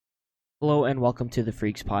Hello and welcome to the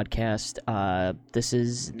Freaks Podcast. This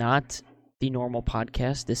is not the normal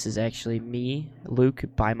podcast. This is actually me, Luke,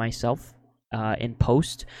 by myself in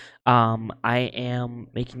post. I am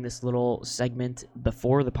making this little segment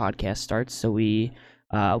before the podcast starts, so we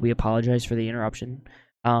apologize for the interruption.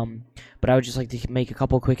 But I would just like to make a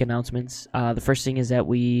couple quick announcements. The first thing is that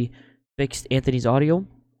we fixed Anthony's audio,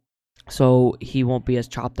 so he won't be as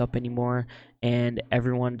chopped up anymore, and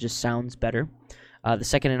everyone just sounds better. The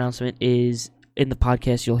second announcement is in the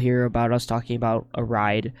podcast you'll hear about us talking about a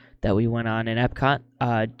ride that we went on in Epcot.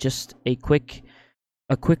 Just a quick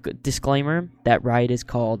disclaimer, that ride is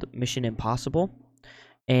called Mission Impossible,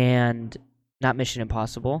 and not Mission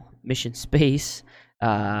Impossible, Mission Space.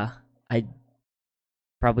 I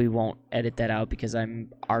probably won't edit that out because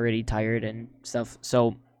I'm already tired and stuff.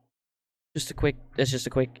 So it's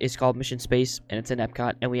called Mission Space, and it's in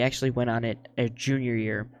Epcot, and we actually went on it our junior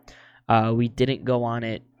year. We didn't go on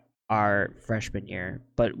it our freshman year,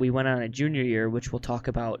 but we went on it junior year, which we'll talk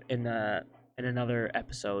about in another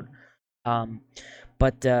episode. So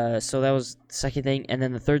that was the second thing, and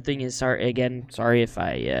then the third thing is sorry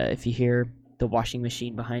if you hear the washing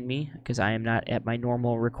machine behind me because I am not at my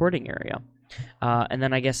normal recording area. And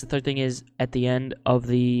then I guess the third thing is at the end of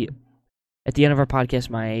our podcast,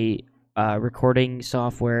 my recording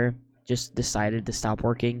software just decided to stop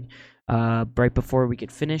working right before we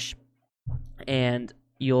could finish. And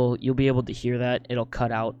you'll be able to hear that. It'll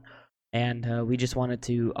cut out, and we just wanted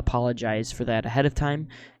to apologize for that ahead of time,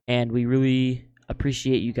 and we really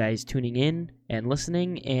appreciate you guys tuning in and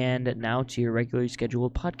listening. And now to your regularly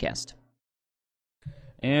scheduled podcast.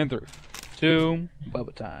 And 3, 2,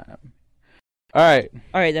 Bubba time. All right,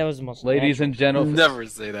 that was the most ladies and gentlemen. Never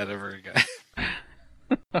say that ever again.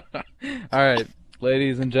 All right,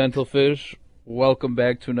 ladies and gentlefish, welcome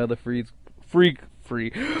back to another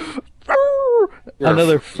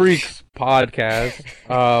another Freaks podcast.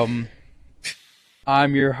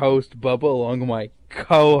 I'm your host, Bubba, along with my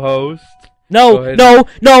co-host. No.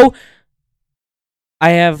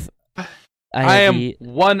 I am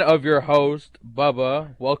one of your hosts,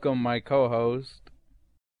 Bubba. Welcome, my co-host.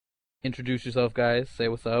 Introduce yourself, guys. Say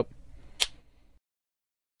what's up.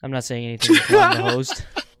 I'm not saying anything. I'm the host.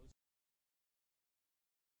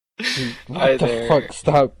 What the fuck?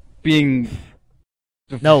 Stop being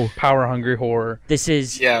power hungry whore. This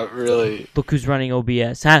is really. Look who's running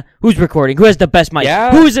OBS, huh? Who's recording? Who has the best mic?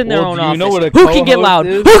 Yeah? Who's in their own office? Who can get loud?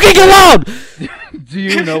 Is? Who can get loud? Do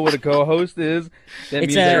you know what a co-host is? That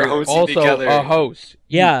means they're also together. a host.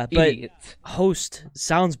 Yeah, but host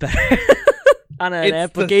sounds better on an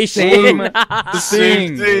application. The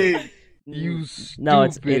same thing. You stupid. No,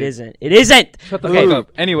 it isn't. It isn't. Shut the fuck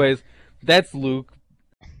up. Anyways, that's Luke.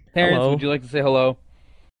 Terrence, hello. Would you like to say hello?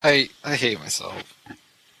 I hate myself.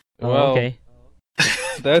 Well, okay.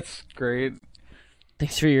 That's great.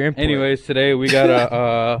 Thanks for your input. Anyways, today we got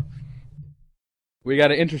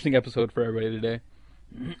an interesting episode for everybody today.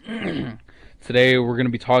 Today we're going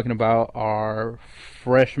to be talking about our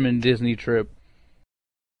freshman Disney trip.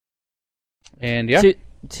 And yeah,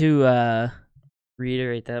 to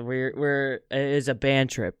reiterate that it's a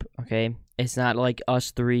band trip, okay? It's not like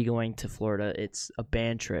us three going to Florida. It's a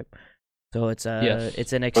band trip. So it's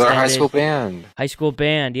an extended our high school band. High school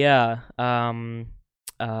band, yeah.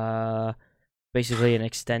 Basically an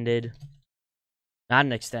extended, not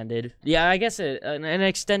an extended. Yeah, I guess an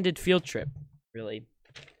extended field trip, really.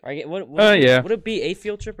 Right? Yeah. Would it be a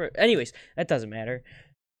field trip or? Anyways, that doesn't matter.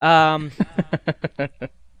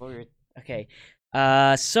 Okay.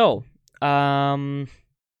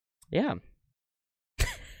 Yeah.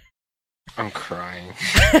 I'm crying.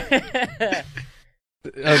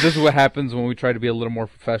 This is what happens when we try to be a little more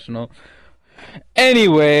professional.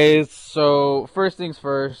 Anyways, so first things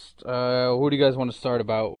first, who do you guys want to start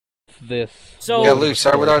about this? Luke,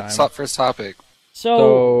 start with our first topic.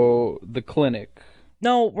 So the clinic.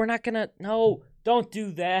 No, we're not gonna. No, don't do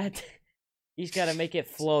that. He's got to make it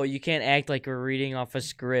flow. You can't act like we're reading off a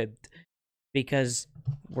script because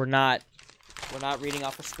we're not. We're not reading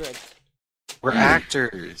off a script. We're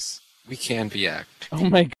actors. We can be actors. Oh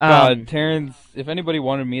my god, Terrence, if anybody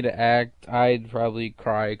wanted me to act, I'd probably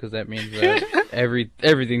cry because that means that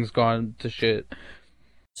everything's gone to shit.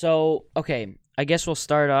 So, okay, I guess we'll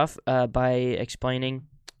start off by explaining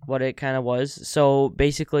what it kind of was. So,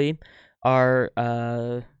 basically, our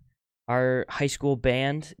high school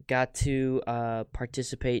band got to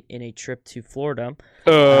participate in a trip to Florida.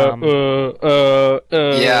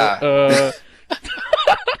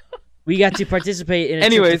 We got to participate in a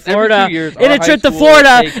trip to Florida. every 2 years, in a trip to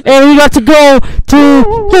Florida, and we got to go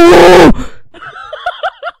to.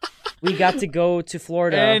 we got to go to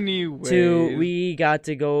Florida. Anyways. We got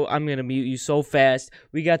to go. I'm gonna mute you so fast.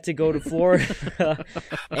 We got to go to Florida,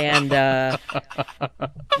 and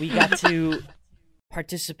we got to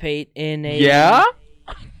participate in a. Yeah.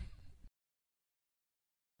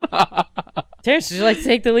 Terrence, would you like to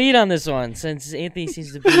take the lead on this one, since Anthony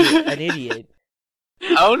seems to be an idiot?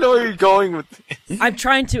 I don't know where you're going with this. I'm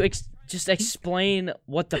trying to just explain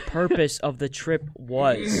what the purpose of the trip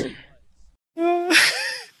was.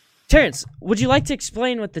 Terrence, would you like to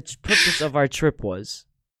explain what the purpose of our trip was?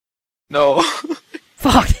 No.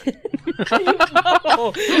 Fuck.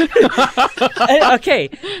 No. Okay,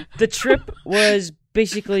 the trip was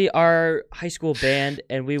basically our high school band,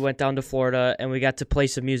 and we went down to Florida, and we got to play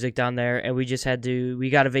some music down there, and we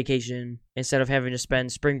got a vacation instead of having to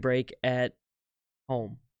spend spring break at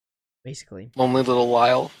home, basically. Only a little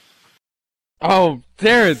while. Oh,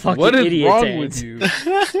 Terrence, Fucking what is idiot, wrong Terrence. with you?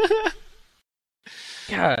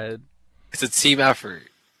 God. It's a team effort.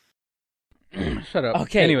 Shut up.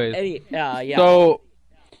 Okay. Anyways. Yeah. So,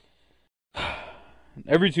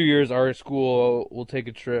 every 2 years, our school will take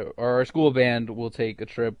a trip, or our school band will take a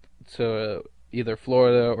trip to either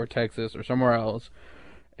Florida or Texas or somewhere else.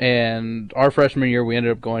 And our freshman year, we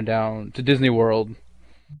ended up going down to Disney World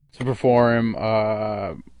to perform.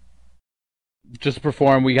 Just to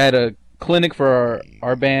perform. We had a clinic for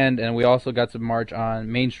our band, and we also got to march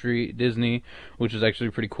on Main Street Disney, which is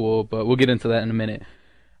actually pretty cool. But we'll get into that in a minute.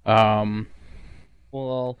 Well,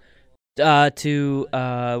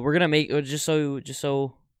 we're gonna make just so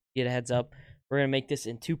you get a heads up, we're gonna make this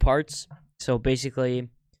in 2 parts. So basically,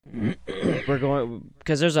 we're going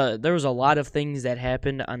because there was a lot of things that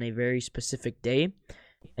happened on a very specific day,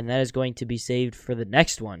 and that is going to be saved for the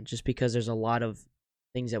next one, just because there's a lot of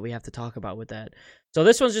things that we have to talk about with that. So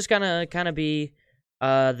this one's just gonna kind of be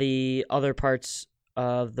the other parts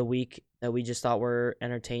of the week that we just thought were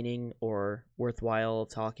entertaining or worthwhile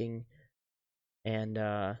talking, and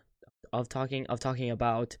of talking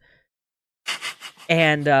about.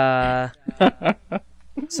 And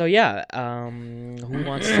so yeah, who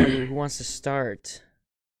wants to start?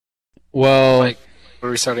 Well, Like, what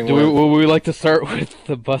are we starting would with? we like to start with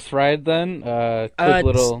the bus ride then? Quick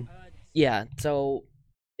little. Yeah, so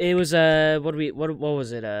it was what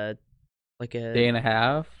was it? Like a Day and a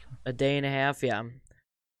half. A day and a half, yeah.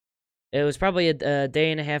 It was probably a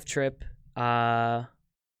day and a half trip. And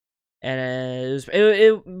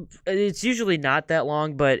it's usually not that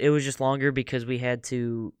long, but it was just longer because we had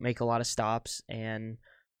to make a lot of stops and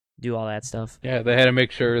do all that stuff. Yeah, they had to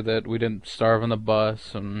make sure that we didn't starve on the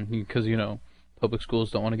bus, and because public schools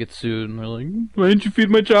don't want to get sued, and they're like, "Why didn't you feed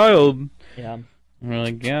my child?" Yeah. And we're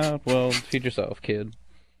like, "Yeah, well, feed yourself, kid."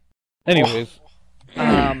 Anyways,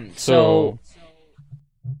 So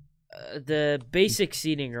the basic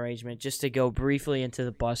seating arrangement, just to go briefly into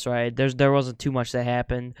the bus ride, there wasn't too much that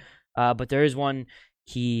happened, but there is one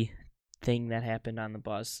key thing that happened on the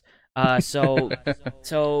bus. So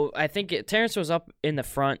I think Terrence was up in the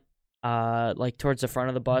front, like towards the front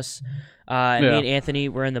of the bus, and me and Anthony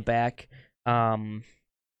were in the back, and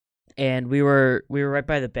we were right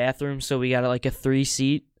by the bathroom, so we got like a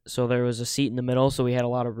 3-seat. So there was a seat in the middle, so we had a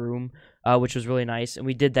lot of room, which was really nice, and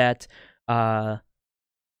we did that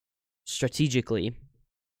strategically.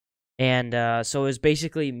 And so it was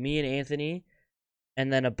basically me and Anthony,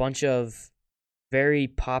 and then a bunch of very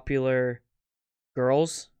popular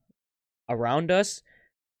girls around us,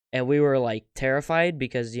 and we were like terrified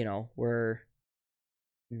because we're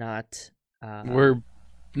not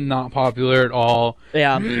popular at all.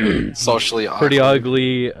 Yeah. Socially awkward. Pretty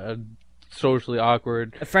ugly, socially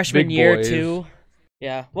awkward. A freshman big year boys. too.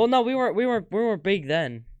 Yeah. Well, no, we weren't big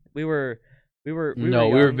then. We were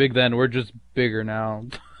were big then. We're just bigger now.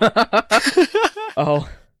 Oh.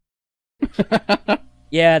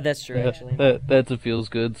 Yeah, that's true. Actually, that's what feels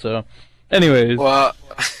good. So, anyways, Well,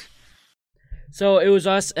 so it was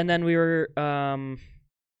us, and then we were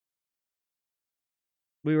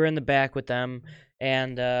in the back with them,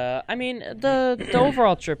 and I mean the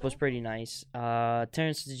overall trip was pretty nice.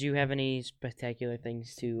 Terrence, did you have any spectacular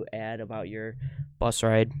things to add about your bus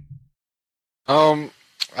ride?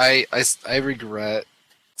 I regret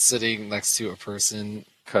sitting next to a person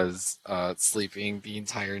because sleeping the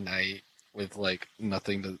entire night with like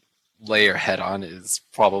nothing to lay your head on is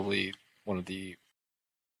probably one of the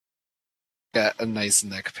got a nice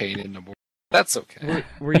neck pain in the morning. That's okay.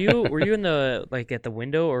 Were you in the at the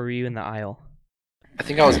window, or were you in the aisle? I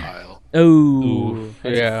think I was aisle. Oh,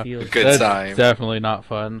 yeah. Good That's time. definitely not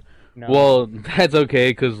fun. No. Well, that's okay,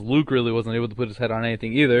 because Luke really wasn't able to put his head on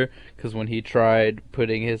anything either, because when he tried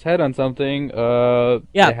putting his head on something,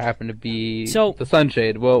 it happened to be the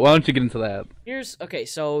sunshade. Well, why don't you get into that? Here's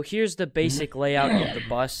the basic layout of the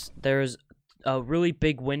bus. There's a really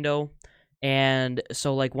big window, and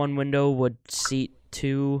so like one window would seat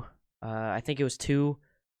two, I think it was two,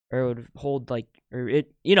 or it would hold like, or it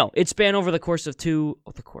span over the course of I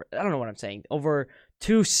don't know what I'm saying, over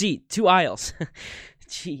two aisles.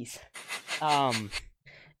 Jeez.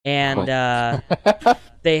 And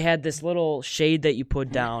they had this little shade that you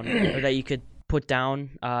put down, or that you could put down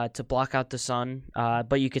to block out the sun,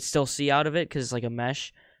 but you could still see out of it because it's like a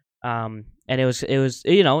mesh. And it was it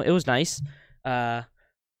was nice. And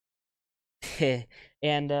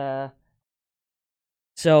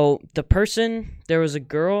so there was a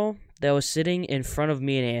girl that was sitting in front of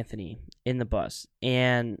me and Anthony in the bus,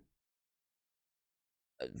 and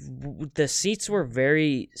the seats were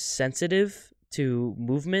very sensitive to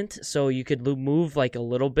movement, so you could move like a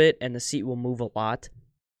little bit and the seat will move a lot.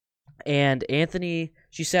 And Anthony,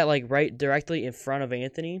 she sat like right directly in front of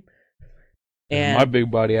Anthony, and my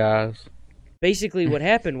big body ass. Basically what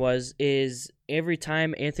happened is every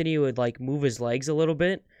time Anthony would like move his legs a little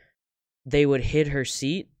bit, they would hit her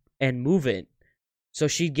seat and move it, so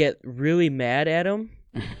she'd get really mad at him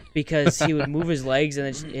because he would move his legs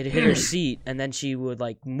and then it hit her seat, and then she would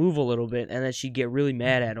like move a little bit and then she'd get really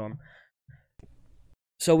mad at him.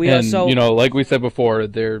 So like we said before,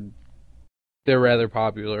 they're rather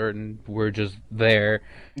popular and we're just there.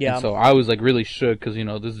 Yeah. And so I was like really shook because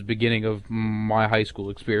this is the beginning of my high school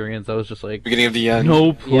experience. I was just like, beginning of the end.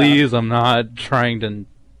 No, please, yeah. I'm not trying to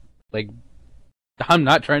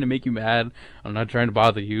make you mad. I'm not trying to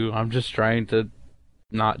bother you. I'm just trying to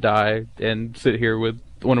not die and sit here with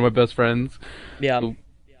one of my best friends. Yeah. So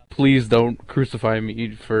please don't crucify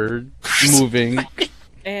me for moving.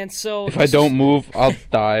 And so if I don't move, I'll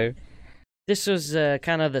die. This was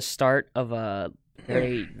kind of the start of a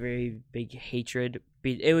very, very big hatred.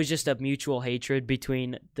 It was just a mutual hatred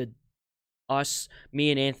between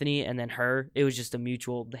me and Anthony, and then her. It was just a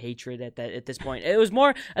mutual hatred at this point. It was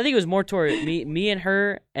more. I think it was more toward me and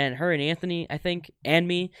her and Anthony. I think, and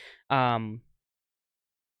me.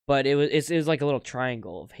 But it was like a little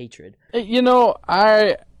triangle of hatred.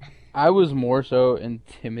 I was more so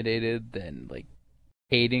intimidated than like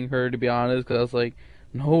hating her, to be honest, because I was like,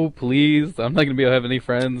 no, please, I'm not gonna be able to have any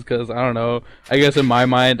friends, because I don't know. I guess in my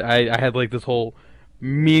mind, I had like this whole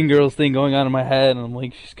Mean Girls thing going on in my head, and I'm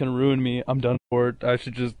like, she's gonna ruin me. I'm done for it. I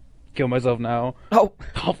should just kill myself now. Oh.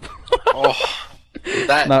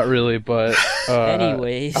 That... Not really, but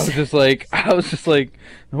anyways, I was just like,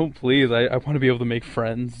 no, please, I want to be able to make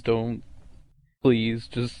friends. Don't, please,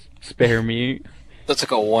 just spare me. That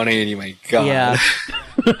took a 180, my god.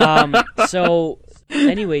 Yeah. So,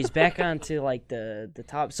 anyways, back onto like the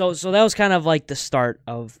top. So that was kind of like the start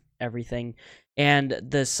of everything, and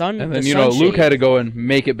the sun. And then Luke had to go and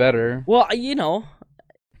make it better. Well,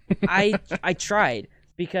 I tried,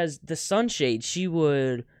 because the sunshade, she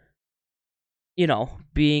would.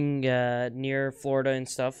 Being near Florida and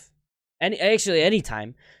stuff, and actually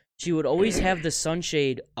anytime, she would always have the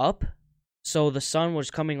sunshade up, so the sun was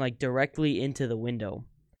coming like directly into the window,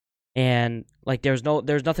 and like there's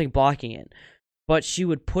nothing blocking it, but she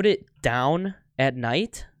would put it down at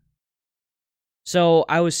night. So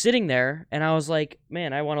I was sitting there and I was like,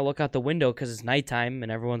 man, I want to look out the window because it's nighttime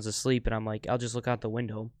and everyone's asleep, and I'm like, I'll just look out the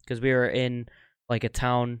window, because we were in like a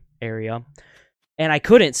town area, and I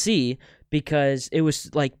couldn't see because it was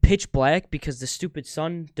like pitch black because the stupid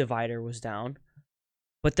sun divider was down.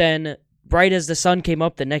 But then right as the sun came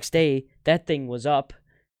up the next day, that thing was up,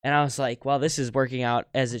 and I was like, well, this is working out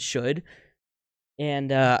as it should.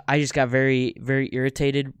 And I just got very, very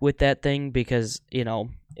irritated with that thing, because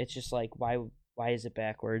it's just like, why is it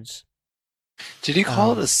backwards? Did you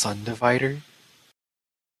call it a sun divider?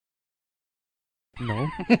 No.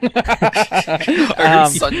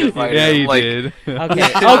 Sun divider. Yeah, you did.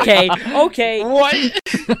 Okay. What?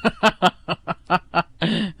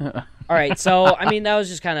 All right, so I mean that was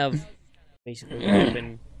just kind of basically what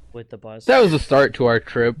happened with the bus. That was a start to our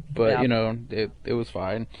trip, but it was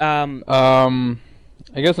fine. I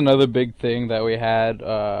guess another big thing that we had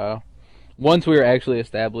once we were actually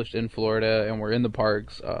established in Florida and we're in the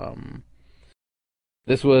parks.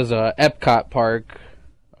 This was Epcot Park.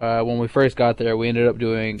 When we first got there, we ended up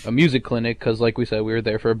doing a music clinic because, like we said, we were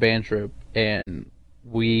there for a band trip, and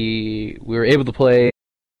we were able to play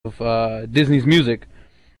Disney's music.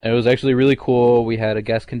 And it was actually really cool. We had a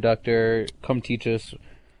guest conductor come teach us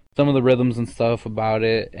some of the rhythms and stuff about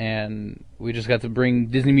it, and we just got to bring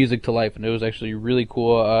Disney music to life, and it was actually really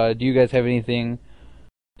cool. Do you guys have anything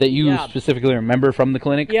that you Yeah. specifically remember from the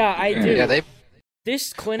clinic? Yeah, I do. Yeah, they.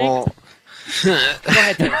 This clinic. Well, Go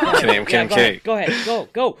ahead, Tim. Go ahead. Kidding, Yeah, kidding. go ahead.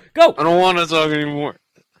 Go. I don't want to talk anymore.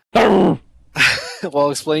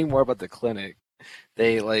 Well, explaining more about the clinic,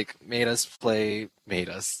 they made us play.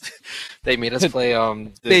 They made us play.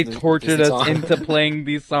 They Disney- tortured Disney us song. into playing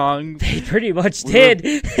these songs. They pretty much did.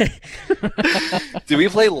 Did we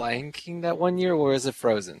play Lion King that one year, or is it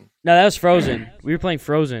Frozen? No, that was Frozen. We were playing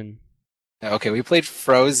Frozen. Okay, we played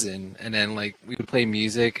Frozen, and then we would play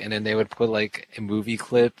music, and then they would put a movie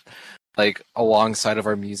clip alongside of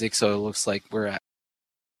our music, so it looks like we're at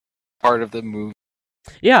part of the movie.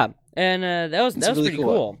 Yeah, and that was really pretty cool.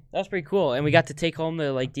 cool. That was pretty cool, and we got to take home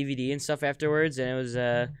the DVD and stuff afterwards, and it was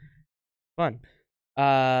fun.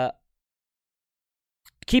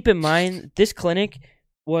 Keep in mind, this clinic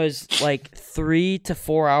was 3 to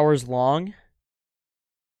 4 hours long,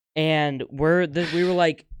 and we were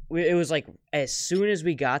it was as soon as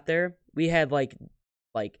we got there, we had like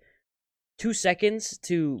 2 seconds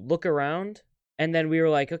to look around, and then we were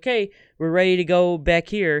like, okay, we're ready to go back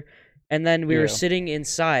here. And then we were sitting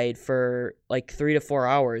inside for 3 to 4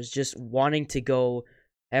 hours, just wanting to go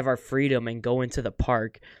have our freedom and go into the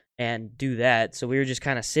park and do that. So we were just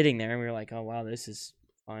kind of sitting there, and we were like, oh wow, this is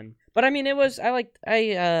fun. But I mean,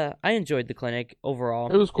 I enjoyed the clinic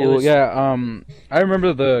overall. It was cool. I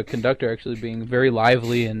remember the conductor actually being very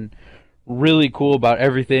lively and really cool about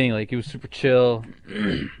everything. He was super chill.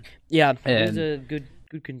 Yeah, he was And- a good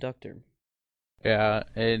conductor. Yeah,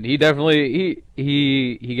 and he definitely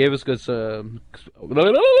he gave us good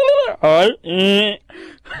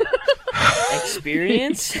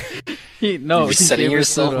Experience? You're setting gave us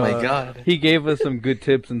yourself. some, My God. He gave us some good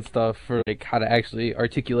tips and stuff for how to actually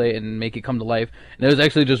articulate and make it come to life. And it was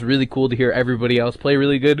actually just really cool to hear everybody else play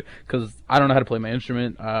really good, because I don't know how to play my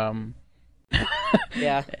instrument.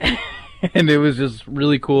 Yeah. And it was just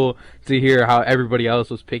really cool to hear how everybody else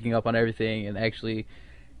was picking up on everything and actually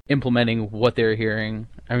implementing what they were hearing.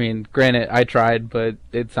 I mean, granted, I tried, but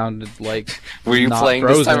it sounded like Were you not playing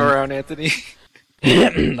this time Frozen. around, Anthony?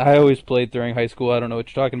 I always played during high school. I don't know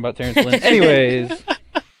what you're talking about, Terrence Lynn. Anyways,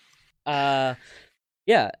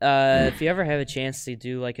 If you ever have a chance to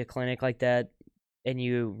do a clinic like that, and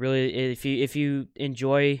you really, if you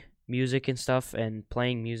enjoy music and stuff and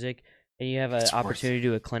playing music, and you have an It's worth opportunity to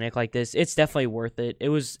do a clinic like this, it's definitely worth it. It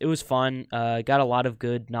was fun. Got a lot of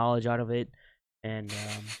good knowledge out of it, and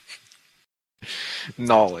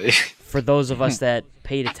Knowledge. for those of us that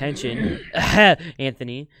paid attention,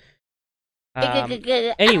 Anthony.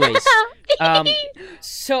 Anyways,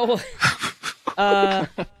 so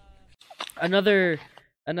another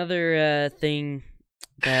thing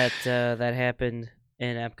that happened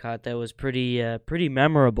in Epcot that was pretty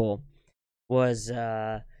memorable was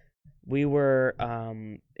we were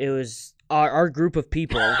it was our group of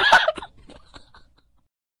people.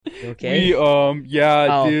 Okay. It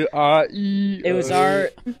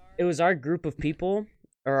was our group of people,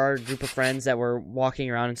 or our group of friends that were walking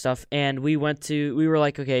around and stuff, and we were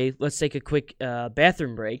like, okay, let's take a quick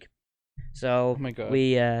bathroom break. So Oh my God.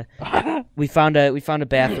 we found a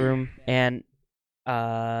bathroom, and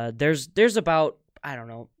there's about, I don't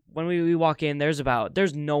know, when we walk in, there's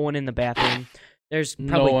no one in the bathroom. There's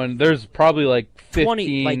probably no one. There's probably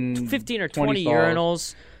 15 or 20 stalls.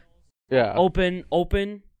 urinals Yeah. open,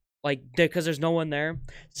 because there's no one there.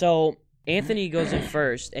 So Anthony goes in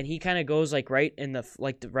first, and he kind of goes right in the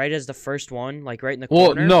right as the first one, right in the Well,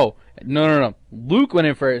 corner. no. Luke went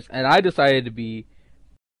in first, and I decided to be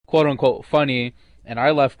quote unquote funny, and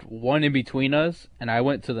I left one in between us, and I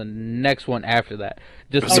went to the next one after that.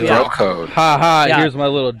 Just It's to a be bro like, code. ha ha, Yeah. here's my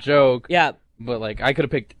little joke. Yeah, But I could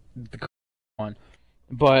have picked the one.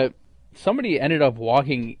 But somebody ended up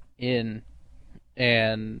walking in,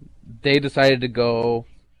 and they decided to go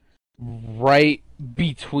right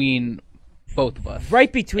between both of us.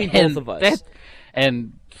 right between And both of us.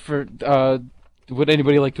 and for would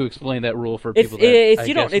anybody like to explain that rule for If people? That I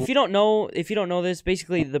you don't guess- if you don't know this,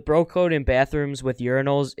 basically the bro code in bathrooms with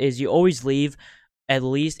urinals is you always leave at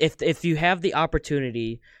least, if you have the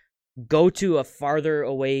opportunity, go to a farther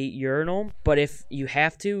away urinal, but if you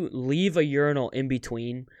have to, leave a urinal in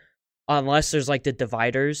between, unless there's the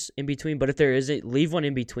dividers in between. But if there isn't, leave one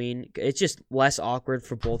in between. It's just less awkward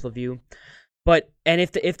for both of you. But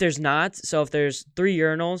if there's not, so if there's 3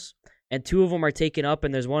 urinals and 2 of them are taken up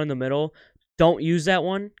and there's one in the middle, don't use that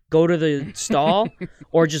one. Go to the stall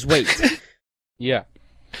or just wait. yeah.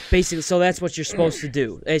 Basically, so that's what you're supposed to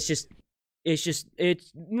do. It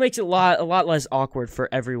makes it a lot less awkward for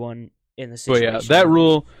everyone in the But situation. yeah, that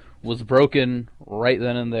rule was broken right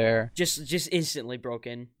then and there. just instantly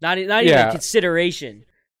broken. Not even Yeah. consideration.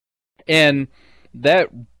 And that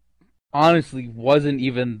honestly wasn't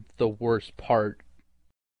even the worst part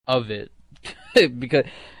of it. Because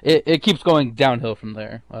it keeps going downhill from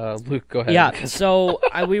there. Luke, go ahead. Yeah, so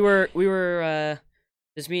we were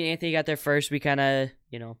just me and Anthony got there first. We kind of,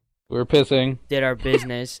 we were pissing. did our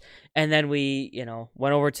business, and then we,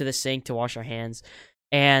 went over to the sink to wash our hands.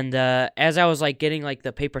 And as I was like getting like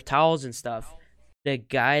the paper towels and stuff, the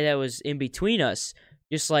guy that was in between us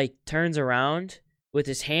just like turns around with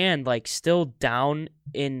his hand like still down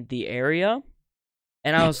in the area,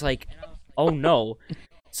 and I was like, "Oh no,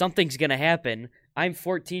 something's gonna happen." I'm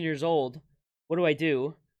 14 years old. What do I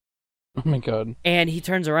do? Oh my god! And he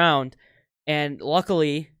turns around, and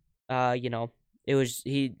luckily, it was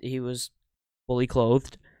he was fully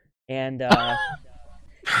clothed, and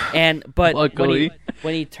but Luckily.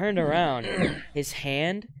 when he turned around, his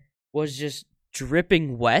hand was just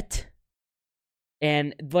dripping wet,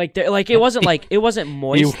 and it wasn't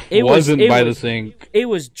moist. He wasn't by the sink. It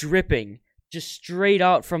was dripping just straight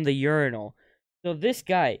out from the urinal. So this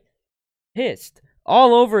guy pissed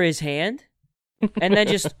all over his hand, and then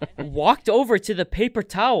just walked over to the paper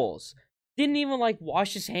towels. Didn't even like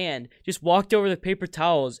wash his hand. Just walked over the paper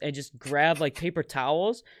towels and just grabbed like paper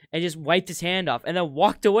towels and just wiped his hand off, and then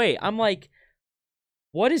walked away. I'm like,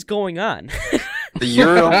 what is going on? The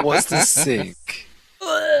urinal was the sink.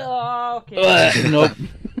 Okay. Nope.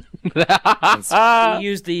 He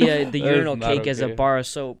used the urinal not cake as a okay. bar of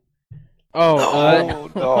soap. Oh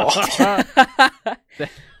no!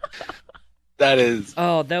 That is.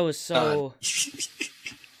 Oh, that was so.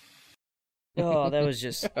 Oh, that was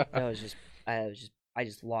just. I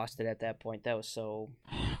just lost it at that point. That was so.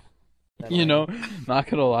 Not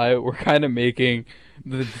gonna lie, we're kind of making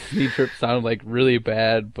the Disney trip sound like really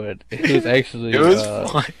bad, but it was actually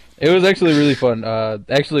Fun. it was actually really fun.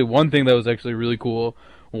 Actually, one thing that was actually really cool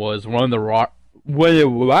was one of the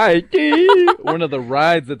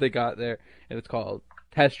rides that they got there, and it's called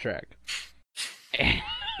Test Track.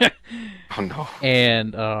 Oh no!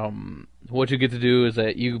 And what you get to do is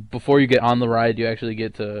that before you get on the ride, you actually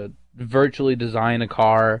get to virtually design a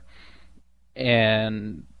car,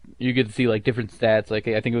 and you get to see like different stats. Like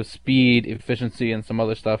I think it was speed, efficiency, and some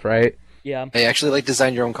other stuff, right? Yeah. They actually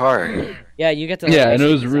design your own car. Yeah, you get to. Yeah, and it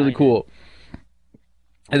actually was really design cool.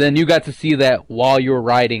 And then you got to see that while you were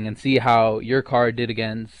riding and see how your car did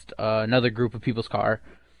against another group of people's car.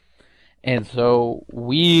 And so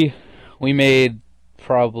we made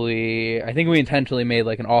probably, I think we intentionally made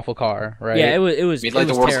like an awful car, right? Yeah, it was. Made It like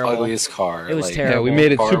the was world's terrible. ugliest car. It was like, terrible. Yeah, we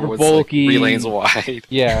made it car super was, bulky. 3 lanes wide.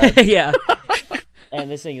 Yeah. Yeah. And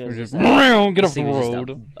this thing was We're just just get this off the thing was just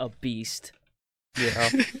road. a beast. Yeah,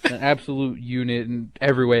 an absolute unit in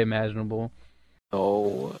every way imaginable.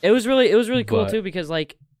 Oh. It was really cool But- too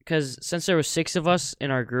because since there was 6 of us in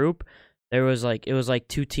our group, it was like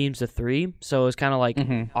 2 teams of 3, so it was kind of like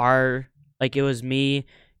it was me,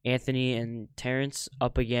 Anthony, and Terrence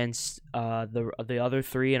up against the other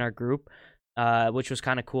 3 in our group, which was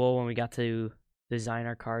kind of cool when we got to design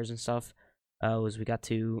our cars and stuff. Was we got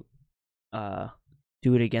to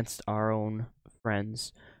do it against our own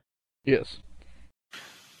friends. Yes.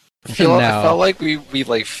 I Now- felt like we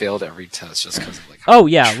failed every test just because of Oh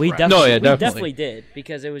yeah, we Right. definitely, No, yeah, we definitely. definitely did,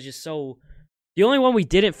 because it was just so. The only one we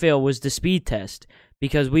didn't fail was the speed test,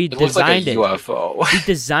 because we it looks like a designed it. UFO. We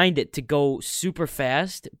designed it to go super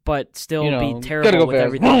fast, but still You know, be gotta terrible go with fast.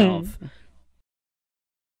 everything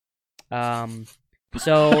else.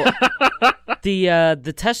 So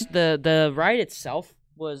the test, the ride itself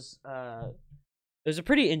was it was a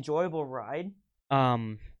pretty enjoyable ride.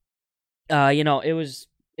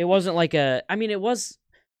 It wasn't like it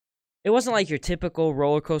wasn't like your typical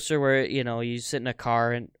roller coaster where you sit in a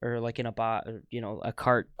car or like in a a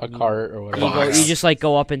cart. A cart or You, whatever. you just like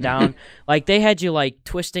go up and down. Like they had you like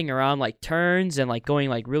twisting around like turns and like going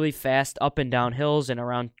like really fast up and down hills and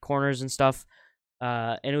around corners and stuff.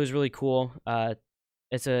 And it was really cool.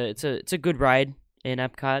 It's a good ride in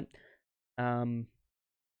Epcot.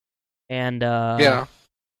 Yeah.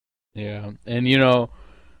 Yeah, and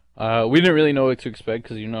we didn't really know what to expect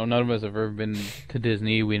because none of us have ever been to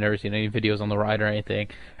Disney. We never seen any videos on the ride or anything,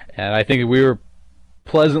 and I think we were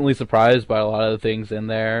pleasantly surprised by a lot of the things in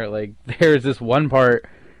there. Like there's this one part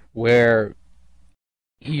where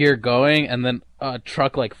you're going and then a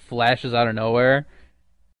truck like flashes out of nowhere,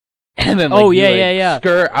 and then yeah.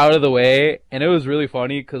 skirt out of the way, and it was really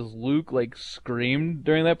funny because Luke like screamed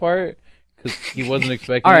during that part because he wasn't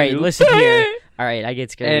expecting. All right, it. listen here. All right, I get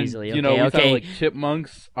scared And easily. we Okay. sounded like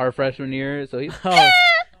chipmunks our freshman year, so he's Oh.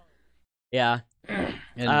 Yeah. and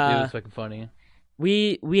it was fucking funny.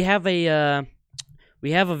 We have a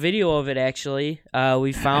video of it actually.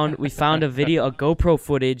 We found a GoPro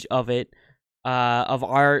footage of it of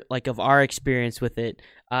our experience with it.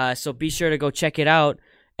 So be sure to go check it out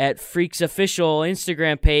at Freaks Official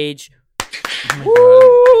Instagram page.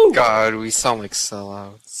 Oh God, we sound like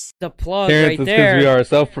sellouts. The plug Terrence, right it's there. we are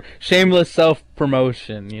shameless self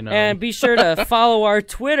promotion, you know. And be sure to follow our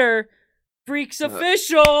Twitter, Freaks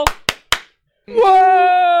Official.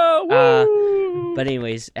 Whoa! Woo! But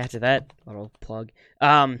anyways, after that little plug,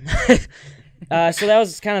 so that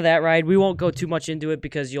was kind of that ride. We won't go too much into it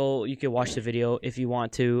because you can watch the video if you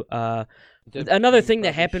want to. Another thing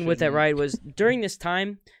that happened with that ride was during this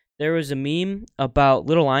time there was a meme about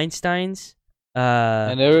Little Einsteins.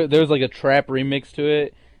 And there was like a trap remix to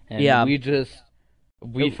it, and yeah, we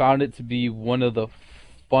found it to be one of the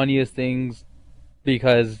funniest things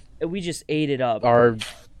because we just ate it up. Our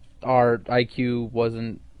IQ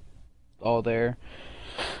wasn't all there,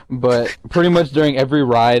 but pretty much during every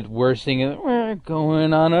ride we're singing "We're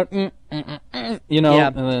going on a," you know,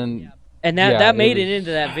 and then that made it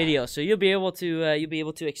into that video, so you'll be able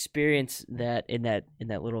to experience that in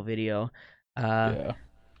that little video.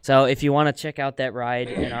 So if you want to check out that ride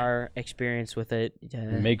and our experience with it,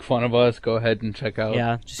 make fun of us, go ahead and check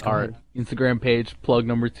out just our Instagram page. Plug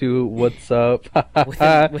number 2. What's up?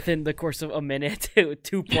 within the course of a minute, 2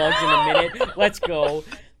 plugs in a minute. Let's go.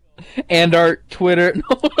 And our Twitter.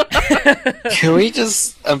 Can we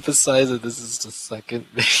just emphasize that this is the second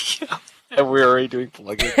video and we're already doing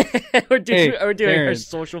plugins? we're doing our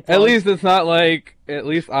social plugs. At least it's not like. At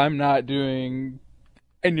least I'm not doing.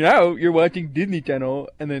 And now you're watching Disney Channel,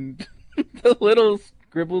 and then the little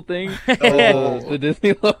scribble thing, the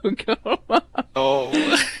Disney logo.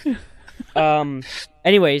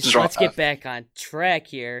 Anyways, let's get back on track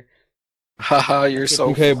here. Haha, you're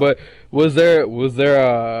so okay. fun. But is there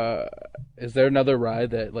another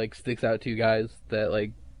ride that like sticks out to you guys that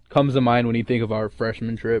like comes to mind when you think of our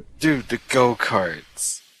freshman trip? Dude, the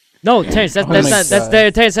go-karts. No, Terrence, that's not this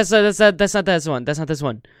one. That's not this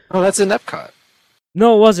one. Oh, that's in Epcot.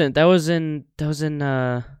 No, it wasn't. That was in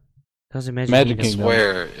Magic Kingdom.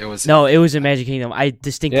 Where it was. No, it was in Magic Kingdom. I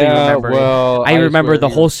distinctly remember. Well, I remember the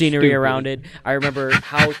whole scenery around it. I remember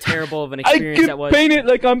how terrible of an experience that was. I could paint it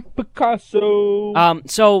like I'm Picasso.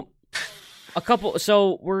 So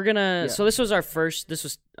we're gonna. Yeah. So this was our first. This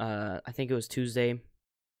was I think it was Tuesday,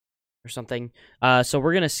 or something. So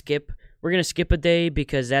we're gonna skip. We're going to skip a day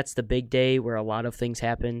because that's the big day where a lot of things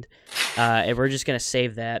happened. And we're just going to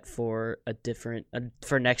save that for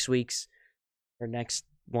for next week's, or next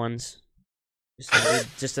ones.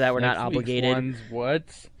 Just so that we're not obligated. Ones, what?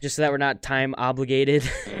 Just so that we're not time obligated.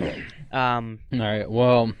 All right,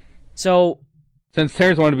 well. So. Since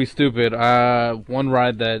Terrence wanted to be stupid, one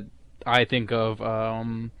ride that I think of,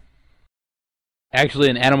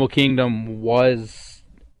 actually in Animal Kingdom was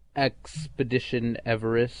Expedition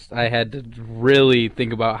Everest. I had to really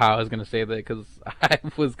think about how I was going to say that because I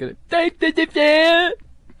was going to.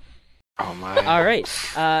 Oh my! All right,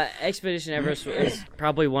 Expedition Everest is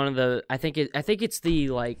probably one of the. I think it's the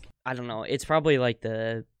like. I don't know. It's probably like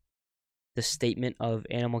the statement of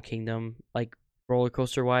Animal Kingdom, like roller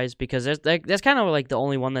coaster wise, because that's kind of like the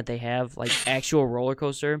only one that they have like actual roller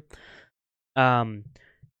coaster.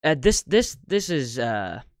 This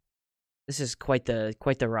is quite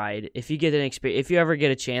the ride. If you get if you ever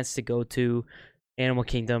get a chance to go to Animal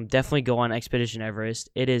Kingdom, definitely go on Expedition Everest.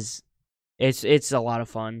 It's a lot of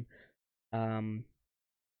fun.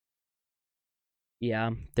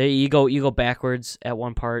 Yeah, there you go backwards at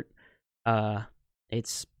one part.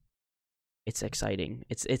 It's exciting.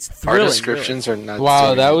 It's thrilling. Our descriptions are not.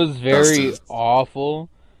 Wow, that was very awful.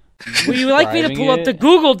 Would you like me to pull up the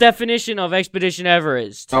Google definition of Expedition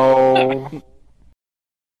Everest? Oh.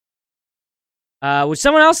 Would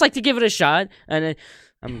someone else like to give it a shot? And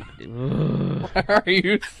why are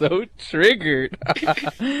you so triggered?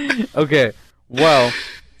 Okay, well,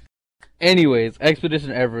 anyways,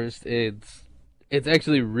 Expedition Everest, it's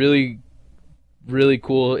actually really, really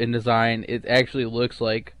cool in design. It actually looks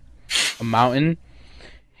like a mountain,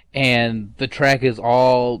 and the track is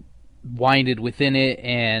all winded within it,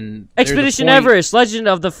 and Expedition Everest, Legend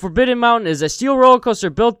of the Forbidden Mountain is a steel roller coaster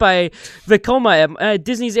built by Vekoma at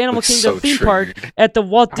Disney's Animal Kingdom theme park at the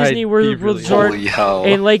Walt Disney World Resort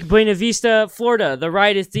in Lake Buena Vista, Florida. The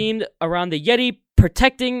ride is themed around the Yeti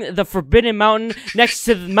protecting the Forbidden Mountain next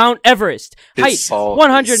to Mount Everest. Height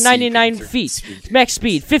 199 feet. Max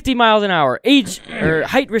speed 50 miles an hour.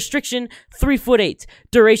 Height restriction 3'8".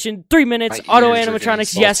 Duration 3 minutes. Auto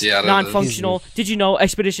animatronics yes. Non-functional. Did you know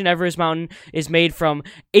Expedition Everest Mountain is made from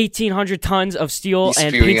 1,800 tons of steel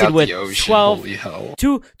and painted with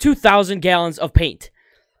 2,000 gallons of paint?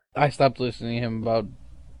 I stopped listening to him about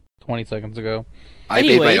 20 seconds ago. I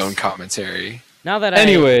made my own commentary. Now that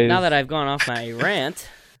Anyways. now that I've gone off my rant,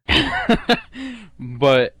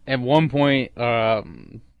 But at one point,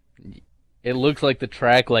 it looks like the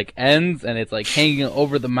track like ends and it's like hanging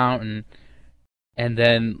over the mountain, and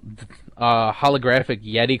then holographic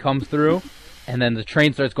Yeti comes through, and then the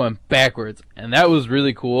train starts going backwards, and that was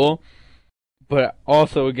really cool. But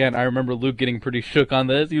also, again, I remember Luke getting pretty shook on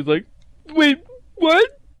this. He was like, "Wait,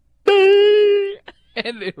 what?"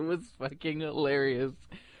 And it was fucking hilarious.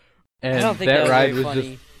 And I don't think that ride was was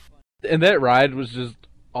very funny. that ride was just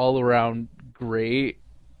all around great.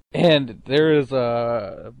 And there is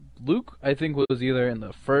Luke, I think, was either in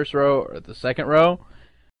the first row or the second row,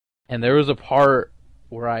 and there was a part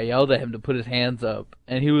where I yelled at him to put his hands up,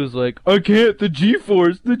 and he was like, "I can't, the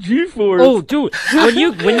G-force, the G-force." Oh, dude,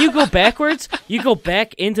 when you go backwards, you go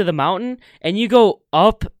back into the mountain, and you go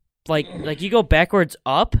up, like you go backwards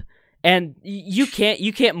up, and you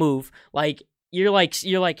can't move. Like you're like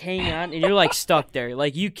hanging on, and you're like stuck there.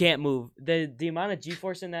 Like you can't move. The amount of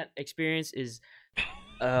G-force in that experience is,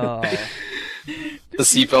 The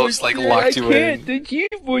seatbelt's like locked you in. The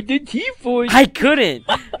G-force, the G-force. I couldn't.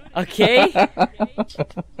 Okay.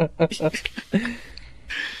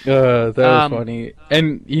 That was funny.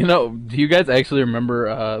 And do you guys actually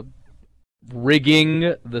remember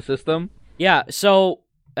rigging the system? Yeah. So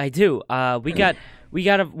I do. We got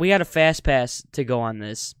a fast pass to go on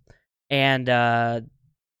this, and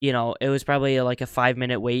it was probably like a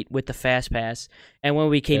 5-minute wait with the fast pass. And when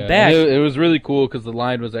we came back, it was really cool because the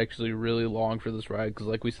line was actually really long for this ride. Because,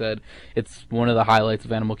 like we said, it's one of the highlights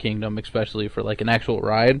of Animal Kingdom, especially for like an actual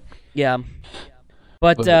ride. Yeah.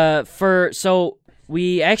 But so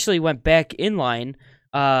we actually went back in line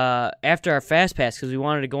after our fast pass because we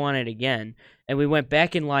wanted to go on it again, and we went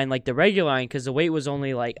back in line like the regular line because the wait was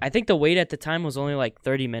only like, I think the wait at the time was only like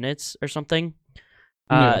 30 minutes or something.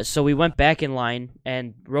 So we went back in line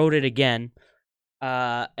and rode it again,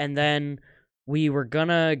 and then we were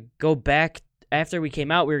gonna go back after we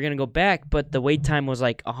came out. We were gonna go back, but the wait time was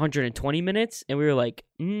like 120 minutes, and we were like,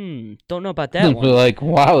 don't know about that one. We're like,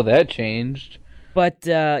 wow, that changed. But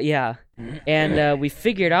yeah, and we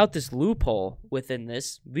figured out this loophole within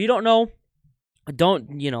this. We don't know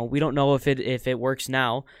if it works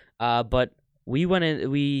now. But we went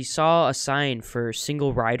in, we saw a sign for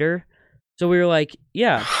single rider. So we were like,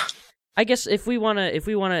 yeah, I guess if we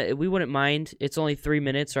wouldn't mind. It's only 3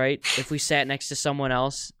 minutes, right? If we sat next to someone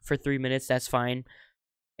else for 3 minutes, that's fine.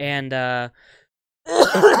 And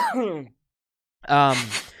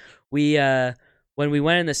we when we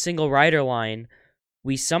went in the single rider line,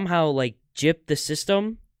 we somehow like gypped the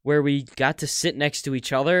system where we got to sit next to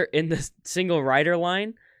each other in the single rider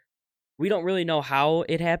line. We don't really know how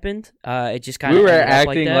it happened. It just kind of we were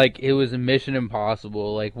acting like it was a Mission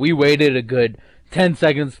Impossible. Like we waited a good 10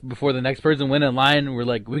 seconds before the next person went in line. We're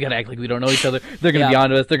like, we gotta act like we don't know each other. They're gonna be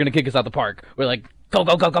onto us. They're gonna kick us out the park. We're like, go,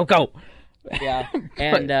 go, go, go, go. Yeah,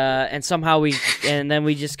 and somehow then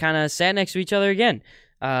we just kind of sat next to each other again.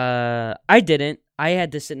 I didn't. I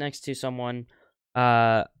had to sit next to someone.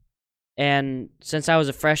 And since I was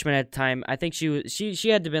a freshman at the time, I think she had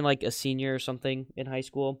to have been like a senior or something in high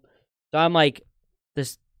school. So I'm like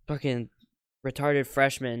this fucking retarded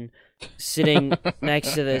freshman sitting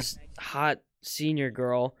next to this hot senior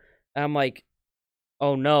girl. And I'm like,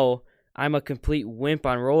 oh no, I'm a complete wimp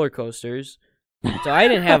on roller coasters. So I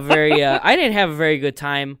didn't have a very good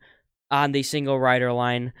time on the single rider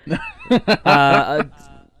line.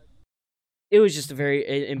 It was just a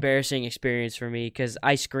very embarrassing experience for me because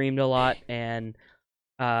I screamed a lot, and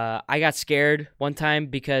I got scared one time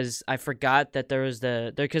because I forgot that there's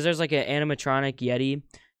like an animatronic Yeti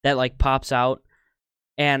that like pops out,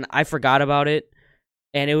 and I forgot about it.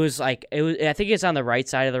 And I think it's on the right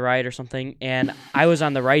side of the ride or something, and I was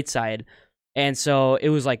on the right side, and so it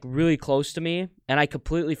was like really close to me, and I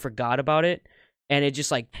completely forgot about it, and it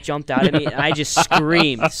just like jumped out at me, and I just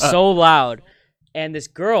screamed so loud. And this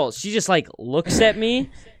girl, she just like looks at me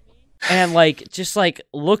and like just like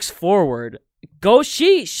looks forward.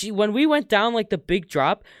 She when we went down like the big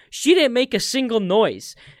drop, she didn't make a single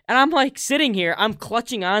noise. And I'm like sitting here, I'm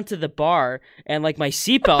clutching onto the bar and like my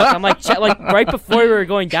seatbelt. I'm like like right before we were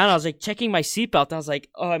going down, I was like checking my seatbelt. I was like,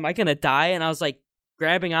 oh, am I gonna die? And I was like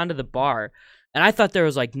grabbing onto the bar, and I thought there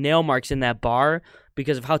was like nail marks in that bar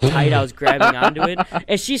because of how tight I was grabbing onto it.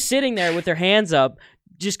 And she's sitting there with her hands up,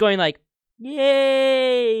 just going like,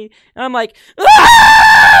 yay! And I'm like,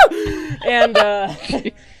 ah!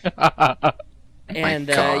 And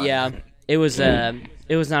yeah, it was not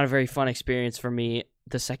a very fun experience for me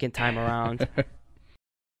the second time around.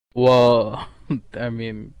 Well, I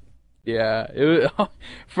mean, yeah, it was,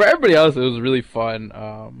 for everybody else it was really fun.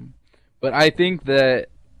 But I think that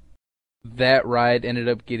that ride ended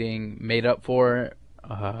up getting made up for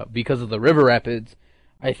because of the river rapids.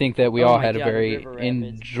 I think that we Oh all my had God, a the very river rapids.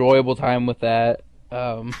 enjoyable time with that.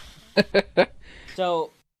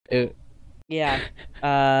 So It, yeah,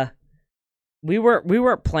 we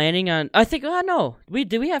weren't planning on. I think no,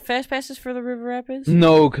 did we have fast passes for the river rapids?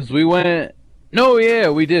 no, because we went. No, yeah,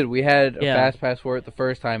 we did. We had a Yeah. fast pass for it the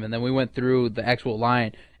first time, and then we went through the actual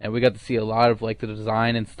line, and we got to see a lot of like the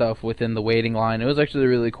design and stuff within the waiting line. It was actually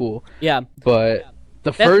really cool. Yeah, But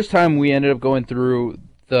the first time we ended up going through,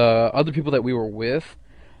 the other people that we were with,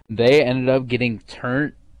 they ended up getting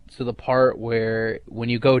turned to the part where when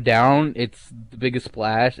you go down, it's the biggest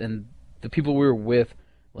splash, and the people we were with,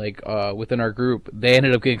 like within our group, they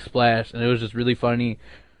ended up getting splashed, and it was just really funny.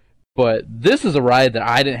 But this is a ride that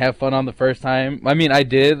I didn't have fun on the first time. I mean, I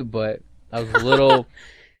did, but I was a little,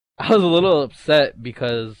 I was a little upset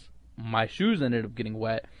because my shoes ended up getting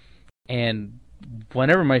wet, and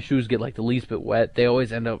whenever my shoes get like the least bit wet, they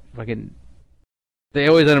always end up getting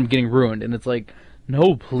ruined, and it's like,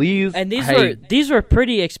 no, please. and these were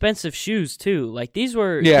pretty expensive shoes too. Like these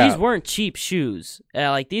weren't cheap shoes.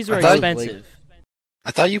 Like these were I thought- expensive.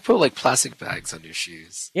 I thought you put like plastic bags on your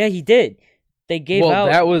shoes. Yeah, he did. They gave well,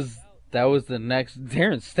 out. that was the next.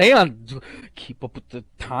 Terrence, stay on. Keep up with the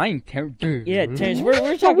time, Terrence. Yeah, Terrence, we're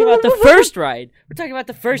talking about the first ride. We're talking about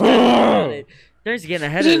the first time. Terrence is getting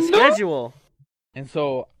ahead of the schedule. And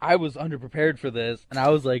so I was underprepared for this, and I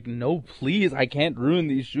was like, no, please, I can't ruin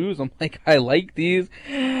these shoes. I'm like, I like these.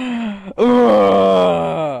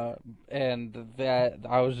 And that,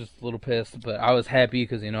 I was just a little pissed, but I was happy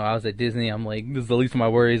because, I was at Disney. I'm like, this is the least of my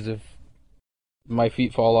worries. If my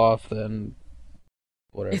feet fall off, then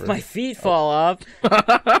whatever. If my feet fall off.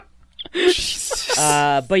 Jesus.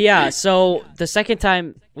 But yeah, so the second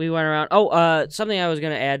time we went around. Something I was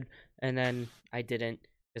gonna add, and then I didn't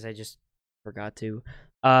because I just forgot to.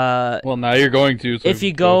 Well, now you're going to. So If you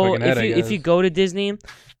if you go to Disney,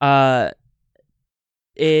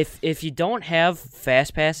 if you don't have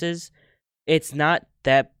fast passes, it's not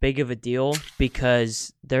that big of a deal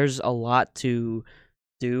because there's a lot to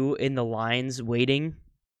do in the lines waiting.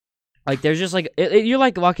 Like there's just like you're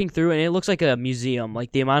like walking through and it looks like a museum.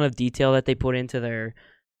 Like the amount of detail that they put into their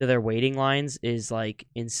waiting lines is like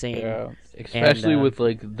insane. Yeah, especially And, with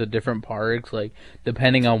like the different parks, like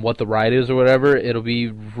depending on what the ride is or whatever, it'll be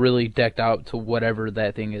really decked out to whatever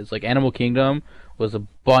that thing is. Like Animal Kingdom was a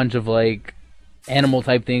bunch of like animal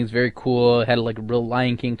type things, very cool. It had like a real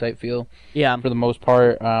Lion King type feel Yeah. for the most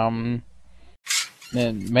part. And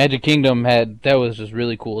Magic Kingdom that was just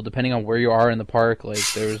really cool. Depending on where you are in the park, like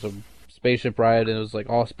there was a spaceship ride and it was like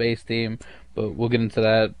all space theme, but we'll get into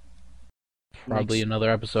that probably another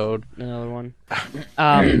episode. Another one.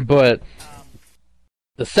 But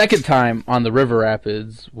the second time on the River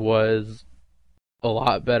Rapids was a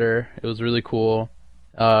lot better. It was really cool.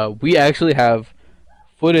 We actually have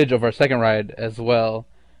footage of our second ride as well.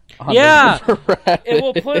 On Yeah! the River Rapids. And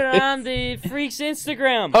we'll put it on the Freaks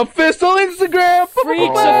Instagram. Official Instagram.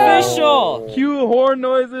 Freaks Oh. official. Cue horn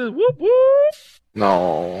noises. Whoop whoop.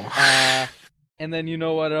 No. And then you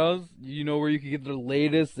know what else? You know where you can get the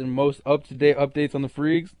latest and most up-to-date updates on the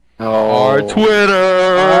Freaks? No. Our Twitter.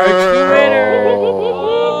 Our Twitter.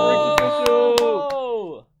 Oh, Freaks official.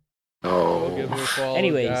 Oh. No. Go give her a follow,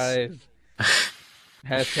 Anyways. guys.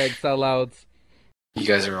 Hashtag sellouts. You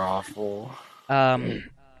guys are awful.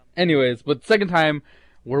 Anyways, but second time,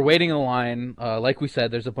 we're waiting in line. Like we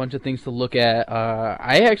said, there's a bunch of things to look at.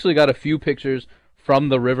 I actually got a few pictures from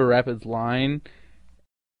the River Rapids line,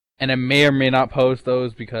 and I may or may not post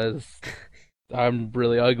those because I'm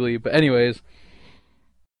really ugly. But anyways,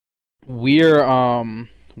 we're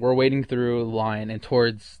waiting through the line, and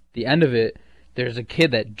towards the end of it, there's a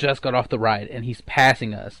kid that just got off the ride, and he's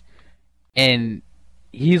passing us, and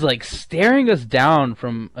he's like staring us down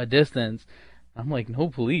from a distance. I'm like, no,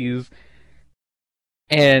 please.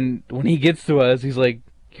 And when he gets to us, he's like,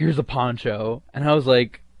 here's a poncho. And I was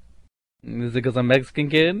like, is it because I'm Mexican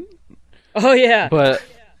kid? Oh yeah. But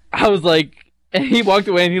I was like, and he walked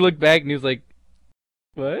away and he looked back and he was like,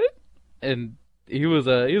 what? And he was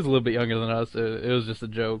a little bit younger than us. It was just a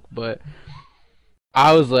joke, but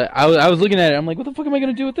I was like, I was looking at it. I'm like, what the fuck am I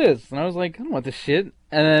gonna do with this? And I was like, I don't want this shit.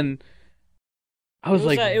 And then I was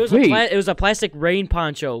like, it was wait. it was a plastic rain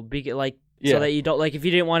poncho, Yeah. so that you don't like if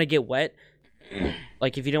you didn't want to get wet,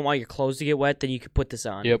 like if you didn't want your clothes to get wet, then you could put this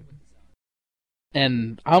on. Yep.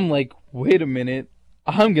 And I'm like, wait a minute,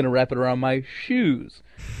 I'm gonna wrap it around my shoes.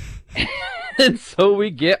 And so we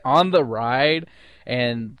get on the ride,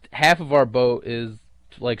 and half of our boat is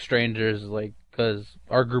like strangers, like because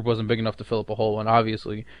our group wasn't big enough to fill up a whole one,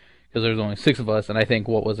 obviously, because there's only 6 of us, and I think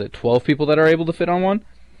 12 people that are able to fit on one.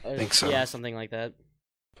 think so. Yeah, something like that.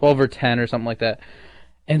 12 or 10 or something like that.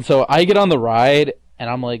 And so I get on the ride and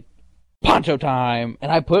I'm like, poncho time,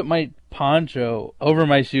 and I put my poncho over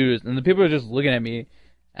my shoes, and the people are just looking at me,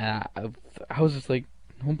 and I was just like,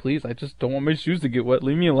 "Oh, please, I just don't want my shoes to get wet.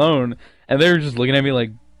 Leave me alone." And they were just looking at me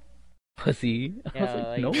like, "Pussy." I was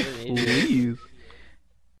like, "No, please."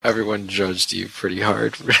 Everyone judged you pretty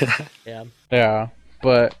hard for that. Yeah. Yeah,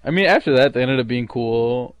 but I mean, after that, they ended up being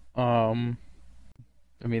cool.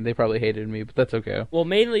 I mean, they probably hated me, but that's okay. Well,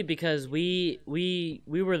 mainly because we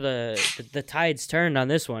were the tides turned on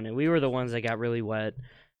this one, and we were the ones that got really wet.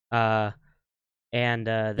 They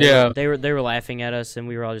were laughing at us, and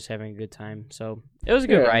we were all just having a good time. So it was a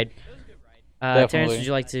good ride. Terrence, would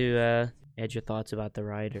you like to add your thoughts about the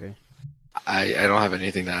ride, or? I don't have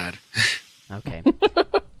anything to add. Okay.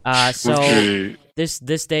 So Okay.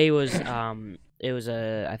 this day was it was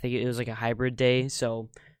I think it was like a hybrid day. So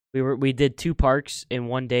we did 2 parks in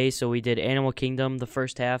one day. So we did Animal Kingdom the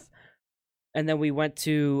first half, and then we went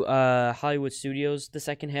to Hollywood Studios the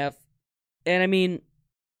second half. And I mean,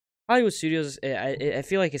 Hollywood Studios, I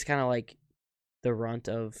feel like it's kind of like the runt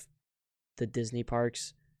of the Disney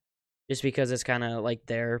parks, just because it's kind of like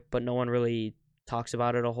there, but no one really talks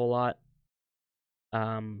about it a whole lot.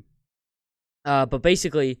 But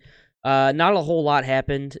basically, not a whole lot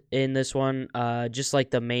happened in this one. Just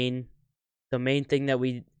like the main thing that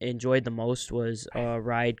we enjoyed the most was a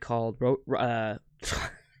ride called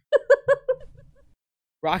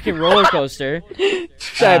Rock and Roller Coaster.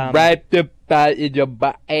 Rock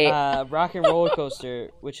Rock and Roller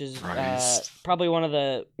Coaster, which is probably one of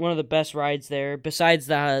the best rides there, besides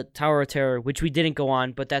the Tower of Terror, which we didn't go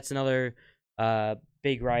on, but that's another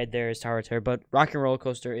big ride there is Tower of Terror. But Rock and Roller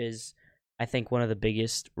Coaster is, I think, one of the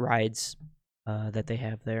biggest rides that they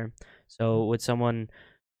have there. So would someone,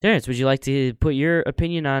 Terrence, would you like to put your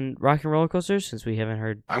opinion on Rock and Roller Coaster, since we haven't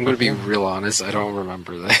heard? I'm going to be real honest. I don't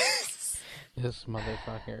remember that. This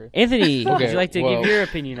motherfucker. Anthony, would Okay, you like to give your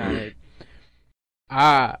opinion on it?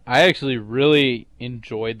 I actually really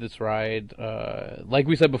enjoyed this ride. Like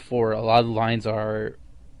we said before, a lot of the lines are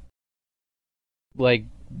like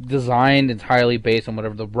designed entirely based on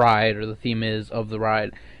whatever the ride or the theme is of the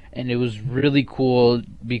ride. And it was really cool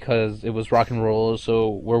because it was rock and roll. So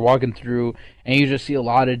we're walking through and you just see a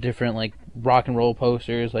lot of different like rock and roll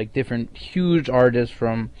posters, like different huge artists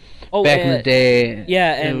from back in the day.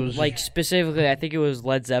 Yeah, and like specifically, I think it was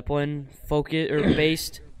Led Zeppelin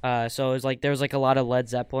based. So it was like there was like a lot of Led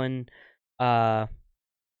Zeppelin, I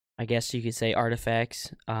guess you could say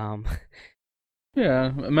artifacts.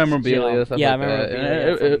 Yeah, memorabilia, stuff yeah, like that.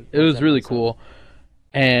 memorabilia And it was really cool.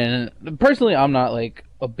 And personally, I'm not like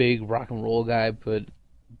a big rock and roll guy, but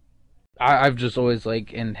I've just always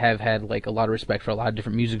like and have had like a lot of respect for a lot of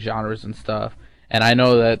different music genres and stuff. And I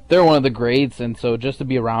know that they're one of the greats, and so just to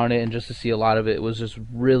be around it and just to see a lot of it was just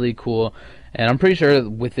really cool. And I'm pretty sure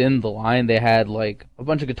within the line they had like a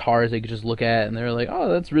bunch of guitars they could just look at, and they were like, "Oh,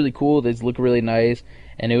 that's really cool. They look really nice."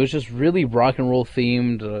 And it was just really rock and roll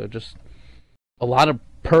themed. Just a lot of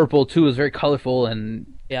purple too. It was very colorful and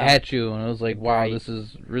at you, and I was like, "Wow, this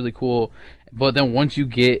is really cool." But then once you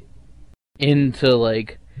get into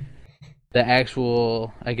like the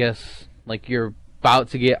actual, I guess, like you're about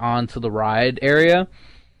to get onto the ride area,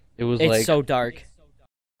 it's so dark.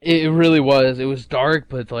 It really was. It was dark,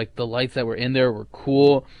 but like the lights that were in there were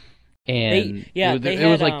cool, and it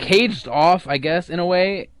was like caged off, I guess, in a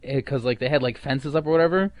way, because like they had like fences up or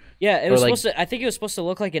whatever. Yeah, it was supposed to. I think it was supposed to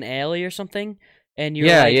look like an alley or something. And you were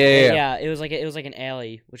yeah. It was like an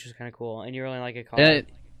alley, which was kind of cool, and you were in like a car.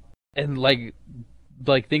 And like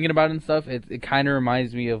thinking about it and stuff, it kind of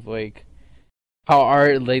reminds me of like how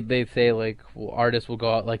they say like artists will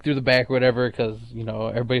go out like through the back or whatever because you know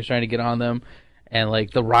everybody's trying to get on them, and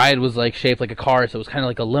like the ride was like shaped like a car, so it was kind of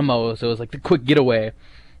like a limo, so it was like the quick getaway.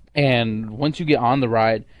 And once you get on the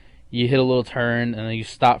ride, you hit a little turn and then you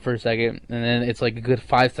stop for a second, and then it's like a good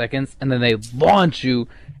 5 seconds, and then they launch you.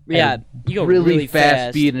 Yeah, you go really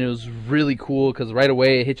fast speed, and it was really cool because right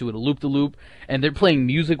away it hit you with a loop-de-loop, and they're playing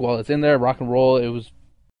music while it's in there, rock and roll. It was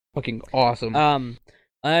fucking awesome.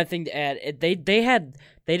 Another thing to add, they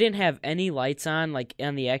didn't have any lights on like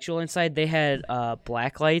on the actual inside. They had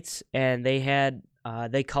black lights, and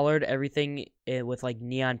they colored everything with like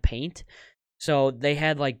neon paint. So they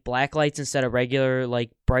had like black lights instead of regular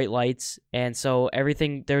like bright lights, and so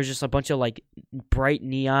everything there was just a bunch of like bright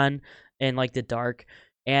neon in like the dark.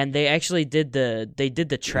 And they actually did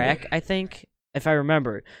the track, I think, if I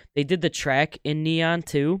remember. They did the track in neon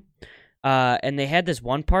too. And they had this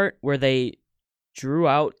one part where they drew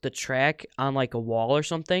out the track on like a wall or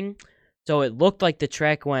something. So it looked like the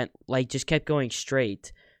track went like just kept going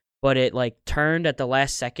straight. but it like turned at the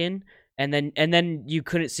last second, and then you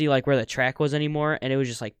couldn't see like where the track was anymore, and it was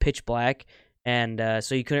just like pitch black, and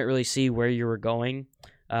so you couldn't really see where you were going,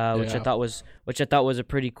 which I thought was a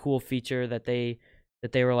pretty cool feature that they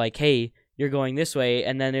were like, hey, you're going this way,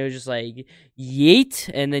 and then it was just like yeet,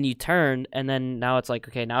 and then you turned, and then now it's like,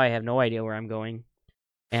 okay, now I have no idea where I'm going.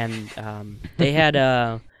 And they had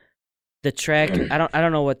the track. I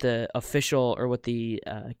don't know what the official or what the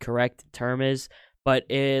correct term is, but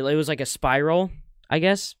it was like a spiral, I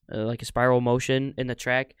guess, like a spiral motion in the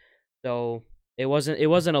track. So it wasn't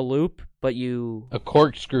a loop, but a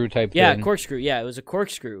corkscrew type thing. Yeah, corkscrew. Yeah, it was a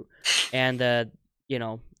corkscrew, and that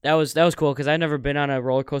was cool because I've never been on a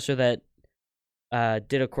roller coaster that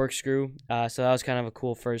did a corkscrew. So that was kind of a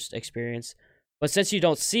cool first experience. But since you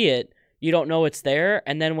don't see it, you don't know it's there,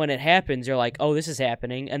 and then when it happens, you're like, oh, this is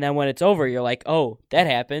happening, and then when it's over, you're like, oh, that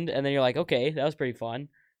happened, and then you're like, okay, that was pretty fun.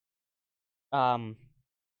 And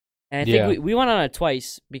I think we went on it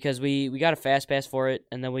twice because we got a fast pass for it,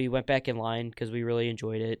 and then we went back in line because we really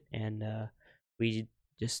enjoyed it, and we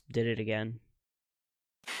just did it again.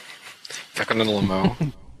 Back in the limo.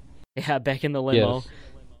 Yeah, back in the limo.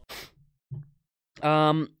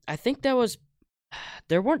 Yes. I think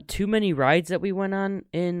there weren't too many rides that we went on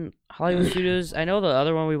in Hollywood Studios. I know the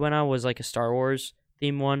other one we went on was like a Star Wars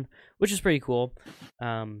theme one, which is pretty cool.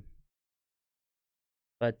 But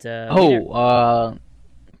there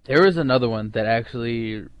was another one that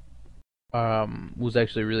actually was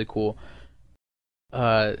actually really cool.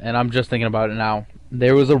 And I'm just thinking about it now.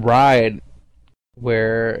 There was a ride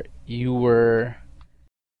where you were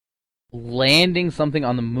landing something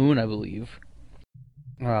on the moon, I believe.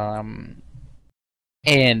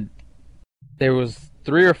 And there was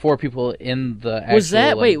 3 or 4 people in the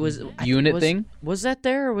actual unit thing. Was that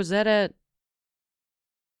there or was that at?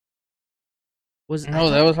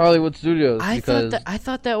 That was Hollywood Studios. I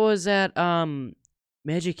thought that was at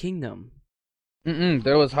Magic Kingdom.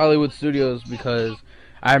 There was Hollywood Studios because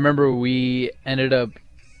I remember we ended up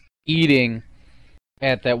eating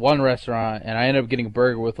at that one restaurant, and I ended up getting a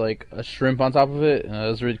burger with like a shrimp on top of it, and it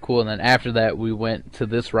was really cool. And then after that, we went to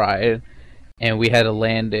this ride, and we had to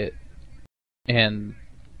land it.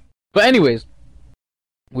 But anyways,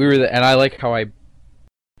 we were and I like how I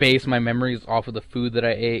base my memories off of the food that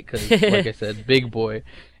I ate because, like I said, big boy.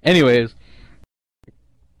 Anyways,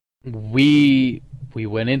 we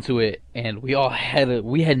went into it, and we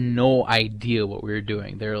had no idea what we were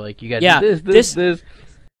doing. They were like, "You got to do this,"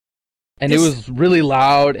 and it was really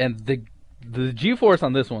loud, and the G-force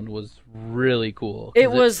on this one was really cool. It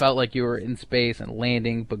felt like you were in space and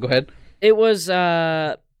landing. But go ahead. It was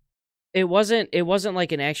it wasn't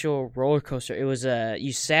like an actual roller coaster. It was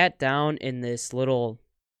you sat down in this little.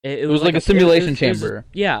 It was like a simulation chamber.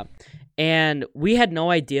 Yeah, and we had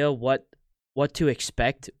no idea what to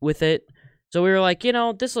expect with it. So we were like,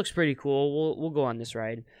 this looks pretty cool. We'll go on this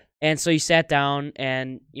ride. And so you sat down,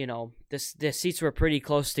 and the seats were pretty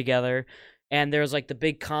close together, and there was like the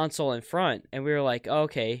big console in front, and we were like, oh,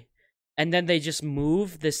 okay. And then they just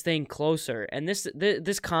moved this thing closer, and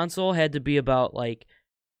this console had to be about like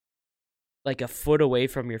a foot away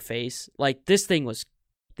from your face. Like this thing was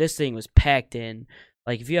packed in.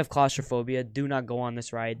 Like if you have claustrophobia, do not go on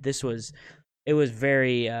this ride. It was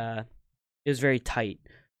very tight.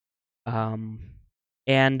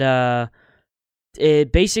 And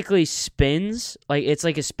it basically spins, like it's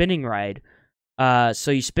like a spinning ride. So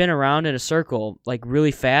you spin around in a circle like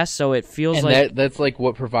really fast, so it feels that's like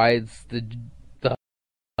what provides the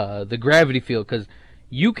gravity field, because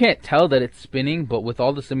you can't tell that it's spinning, but with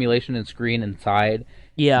all the simulation and screen inside,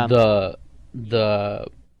 the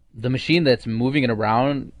machine that's moving it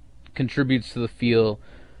around contributes to the feel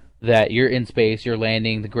that you're in space, you're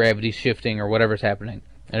landing, the gravity's shifting or whatever's happening,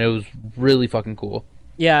 and it was really fucking cool.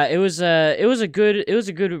 Yeah, it was a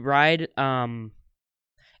good ride. And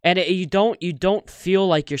you don't feel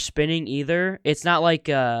like you're spinning either. It's not like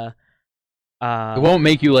it won't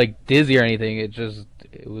make you like dizzy or anything. You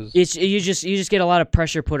just get a lot of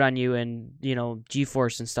pressure put on you, and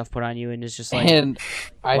G-force and stuff put on you, and it's just like,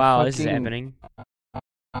 this is happening.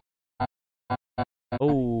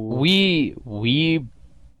 Oh, we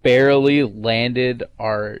barely landed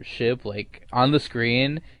our ship like on the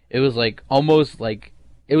screen. It was like almost like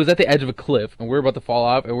it was at the edge of a cliff, and we're about to fall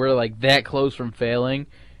off, and we're like that close from failing,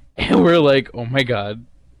 and we're like, oh my god,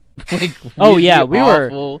 like we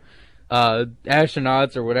were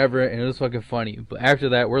astronauts or whatever, and it was fucking funny. But after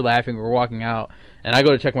that, we're laughing, we're walking out, and I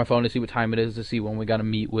go to check my phone to see what time it is, to see when we got to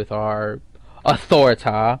meet with our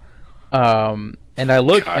authority. And I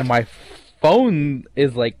look, and my phone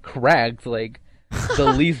is like cracked, like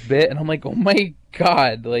the least bit, and I'm like, oh my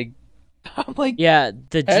god, like I'm like, Yeah,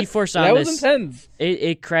 the G-force on that this, was intense.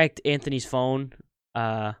 it cracked Anthony's phone,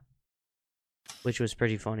 which was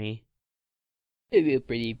pretty funny. It was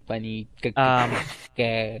pretty funny.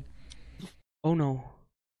 Oh no.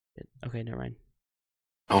 Okay, never mind.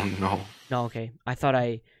 Oh no. No, okay. I thought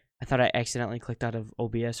I accidentally clicked out of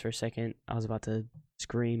OBS for a second. I was about to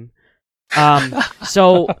scream.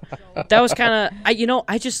 So that was kind of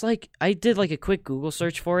I did like a quick Google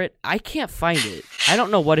search for it. I can't find it. I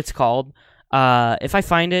don't know what it's called. If I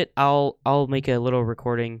find it, I'll make a little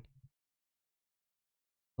recording.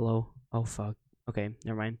 Hello? Oh fuck. Okay,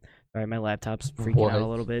 never mind. All right, my laptop's freaking out a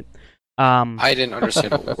little bit. I didn't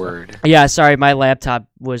understand a word. Yeah, sorry, my laptop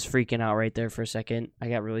was freaking out right there for a second. I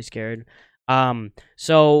got really scared.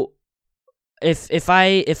 So if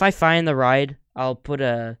I find the ride, I'll put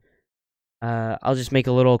I'll just make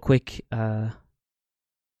a little quick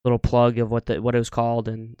little plug of what it was called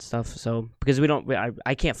and stuff. So because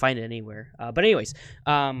I can't find it anywhere. But anyways,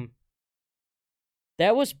 that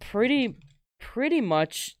was pretty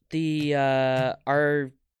much the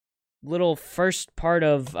our little first part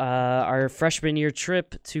of our freshman year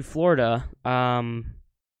trip to Florida.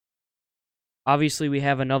 Obviously we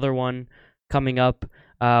have another one coming up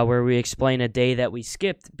where we explain a day that we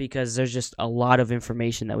skipped because there's just a lot of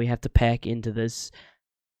information that we have to pack into this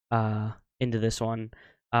one,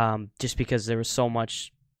 just because there was so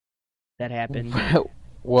much that happened.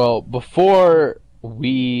 Well, before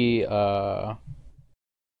we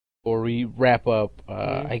wrap up,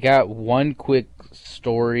 I got one quick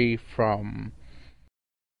story from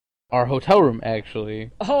our hotel room,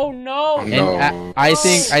 actually. Oh no! Oh, And no.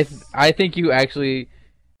 I think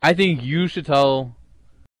you should tell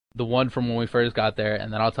the one from when we first got there,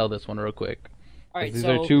 and then I'll tell this one real quick. All right, These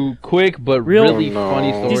so are two quick but real- really Oh, no.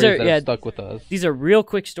 funny stories These are- that yeah, have stuck with us. these are real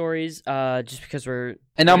quick stories, just because we're.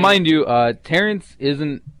 And now, mind you, Terrence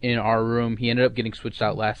isn't in our room. He ended up getting switched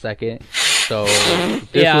out last second. So this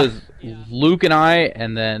Yeah. was Luke and I,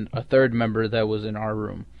 and then a third member that was in our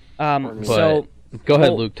room. So Go ahead,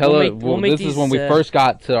 We'll- Luke. Tell we'll us. make- we'll make This is when we these, first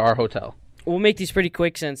got to our hotel. we'll make these pretty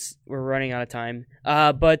quick since we're running out of time.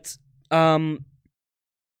 But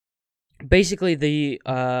basically the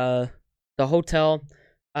hotel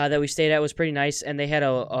that we stayed at was pretty nice, and they had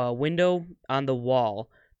a window on the wall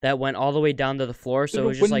that went all the way down to the floor. So it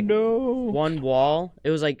was just like one wall. It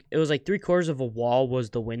was like 3/4 of a wall was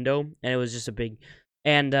the window, and it was just a big.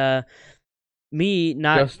 And me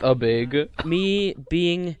Just a big. me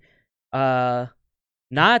being not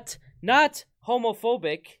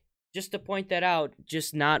homophobic, just to point that out,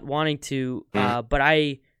 just not wanting to but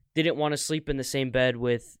I didn't want to sleep in the same bed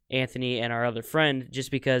with Anthony and our other friend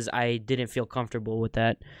just because I didn't feel comfortable with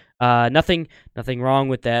that. Nothing wrong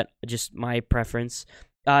with that, just my preference.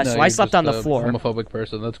 No, So I you're slept just on the a floor. Homophobic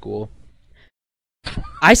person. That's cool.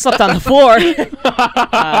 I slept on the floor. And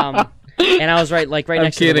I was right I'm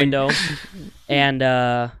next to the kidding. window. And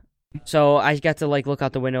so I got to look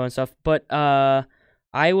out the window and stuff. But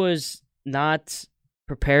I was not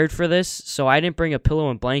prepared for this, so I didn't bring a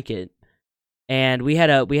pillow and blanket. And we had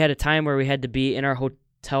a time where we had to be in our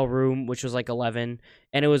hotel room, which was 11,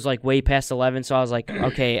 and it was way past 11. So I was like,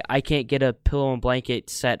 okay, I can't get a pillow and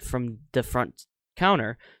blanket set from the front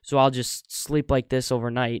counter, so I'll just sleep like this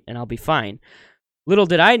overnight, and I'll be fine. Little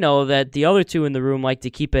did I know that the other two in the room like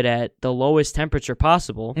to keep it at the lowest temperature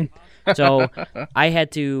possible. So I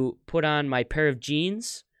had to put on my pair of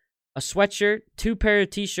jeans, a sweatshirt, 2 pair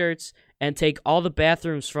of t-shirts, and take all the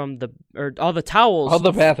bathrooms all the towels. All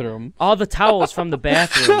the bathroom. All the towels from the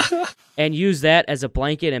bathroom and use that as a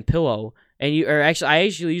blanket and pillow. I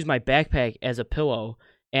actually used my backpack as a pillow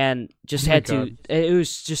and just Oh my had to. God. It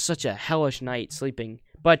was just such a hellish night sleeping.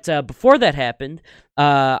 But before that happened,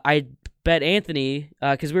 I bet Anthony,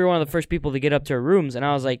 because we were one of the first people to get up to our rooms, and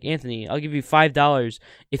I was like, Anthony, I'll give you $5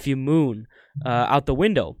 if you moon out the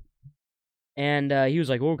window. And he was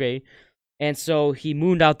like, okay. And so he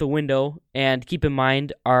mooned out the window, and keep in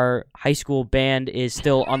mind, our high school band is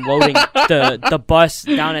still unloading the bus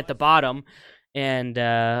down at the bottom, and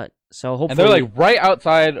so hopefully... And they're right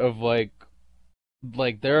outside of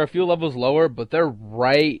they're a few levels lower, but they're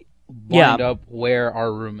right lined up where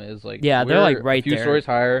our room is. Yeah, they're, we're right a few there. stories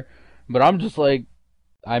higher. But I'm just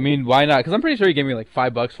I mean, why not? Because I'm pretty sure he gave me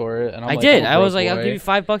 $5 for it, and I did. I was like, I'll give you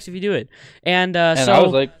 $5 if you do it, and so I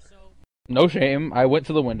was like, no shame. I went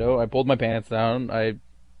to the window. I pulled my pants down. I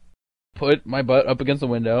put my butt up against the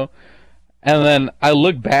window, and then I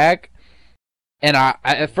looked back, and I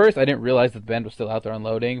at first I didn't realize that the band was still out there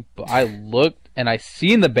unloading, but I looked and I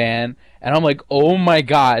seen the band, and I'm like, oh my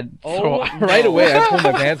god! So right away I pulled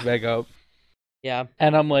my pants back up. Yeah.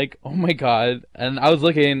 And I'm like, oh my god. And I was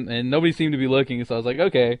looking, and nobody seemed to be looking, so I was like,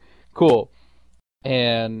 okay, cool.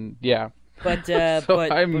 And yeah, But so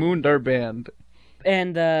I mooned our band.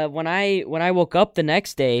 And when I woke up the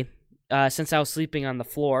next day, since I was sleeping on the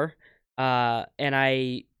floor, and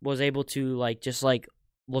I was able to just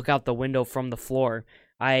look out the window from the floor,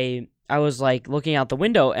 I was like looking out the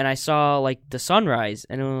window and I saw like the sunrise,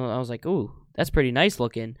 and I was like, "Ooh, that's pretty nice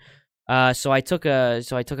looking." So I took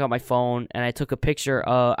out my phone and I took a picture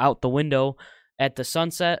out the window at the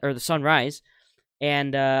sunset or the sunrise,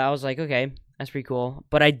 and I was like, "Okay, that's pretty cool."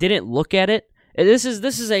 But I didn't look at it. This is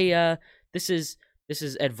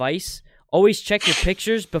advice. Always check your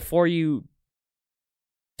pictures before you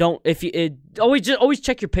always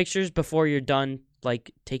check your pictures before you're done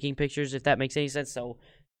taking pictures, if that makes any sense. So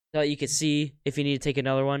that you can see if you need to take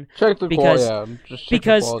another one. Check the quality. Just check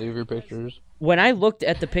the quality of your pictures. When I looked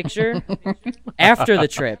at the picture after the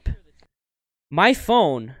trip, my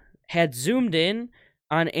phone had zoomed in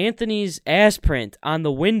on Anthony's ass print on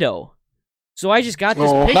the window. So I just got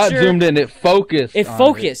this picture. Not zoomed in, it focused. It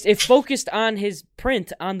focused on his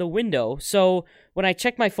print on the window. So when I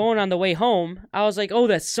checked my phone on the way home, I was like, "Oh,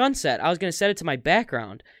 that's sunset." I was gonna set it to my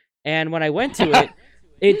background, and when I went to it,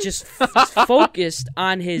 it just focused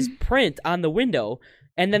on his print on the window,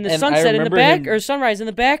 and then the sunset in the back or sunrise in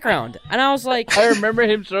the background. And I was like, I remember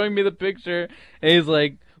him showing me the picture, and he's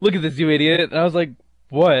like, "Look at this, you idiot!" And I was like,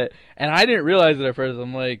 "What?" And I didn't realize it at first.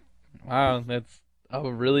 I'm like, "Wow, that's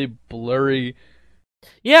a really blurry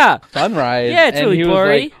sunrise." Yeah, it's really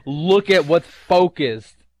blurry. Was like, "Look at what's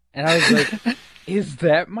focused." And I was like, "Is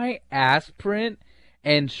that my ass print?"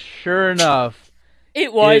 And sure enough,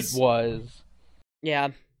 it was. Yeah.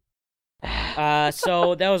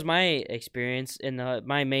 So that was my experience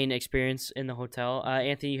my main experience in the hotel.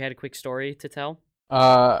 Anthony, you had a quick story to tell?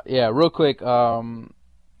 Yeah, real quick.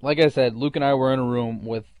 Like I said, Luke and I were in a room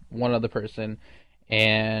with one other person,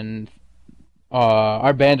 and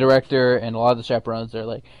our band director and a lot of the chaperones, they're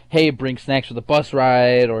like, "Hey, bring snacks for the bus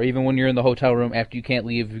ride," or even when you're in the hotel room after you can't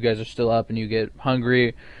leave, if you guys are still up and you get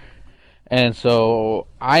hungry. And so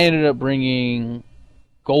I ended up bringing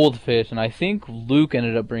goldfish, and I think Luke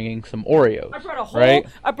ended up bringing some Oreos. I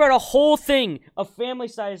brought a whole thing of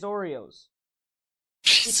family-sized Oreos.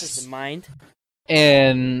 Jesus. In mind.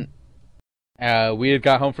 And we had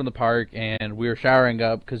got home from the park, and we were showering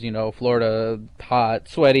up because, Florida, hot,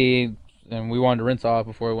 sweaty, and we wanted to rinse off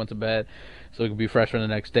before we went to bed so we could be fresh for the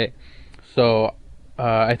next day. So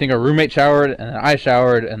I think our roommate showered, and then I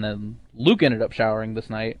showered, and then Luke ended up showering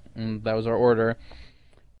this night, and that was our order.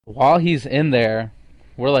 While he's in there,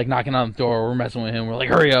 we're knocking on the door, we're messing with him, we're like,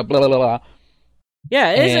 "Hurry up, blah, blah, blah, blah."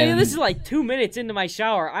 Yeah, this is 2 minutes into my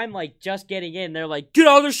shower. I'm just getting in. They're like, "Get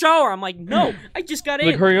out of the shower." I'm like, "No, I just got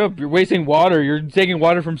in." "Hurry up, you're wasting water. You're taking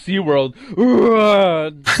water from SeaWorld."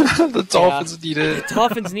 The dolphins need it. The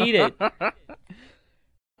dolphins need it.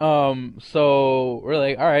 So we're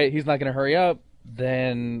like, all right, he's not going to hurry up.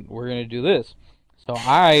 Then we're going to do this. So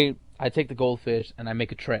I take the goldfish and I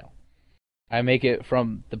make a trail. I make it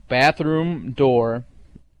from the bathroom door,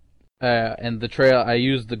 and the trail, I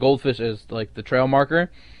use the goldfish as the trail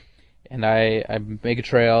marker, and I make a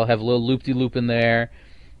trail, have a little loop-de-loop in there.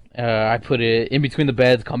 I put it in between the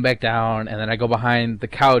beds, come back down, and then I go behind the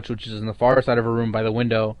couch, which is in the far side of a room by the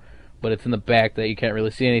window, but it's in the back that you can't really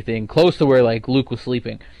see anything, close to where Luke was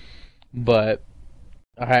sleeping. But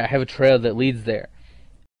I have a trail that leads there.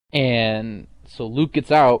 And so Luke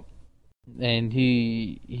gets out, and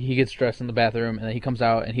he gets dressed in the bathroom, and then he comes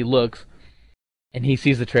out and he looks, and he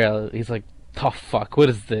sees the trail. He's like, "Oh fuck, what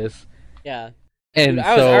is this?" Yeah. And dude,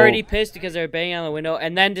 I was already pissed because they were banging on the window,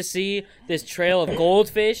 and then to see this trail of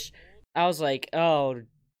goldfish, I was like, oh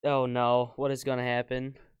no, what is gonna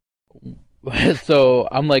happen? So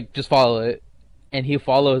I'm like, "Just follow it," and he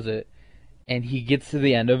follows it, and he gets to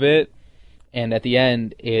the end of it, and at the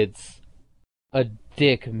end, it's a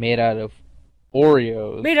dick made out of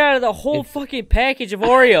Oreos. Made out of the whole fucking package of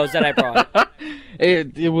Oreos that I brought.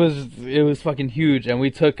 It was fucking huge, and we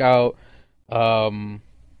took out the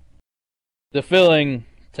filling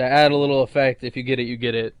to add a little effect. If you get it, you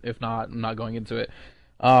get it. If not, I'm not going into it.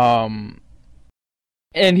 And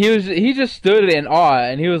he just stood in awe,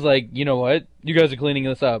 and he was like, "You know what? You guys are cleaning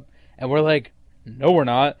this up." And we're like, "No, we're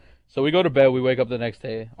not." So we go to bed, we wake up the next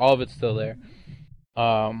day, all of it's still there.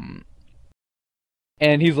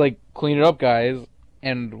 And he's like, "Clean it up, guys."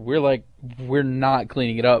 And we're like, "We're not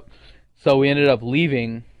cleaning it up." So we ended up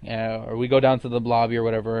leaving, or we go down to the lobby or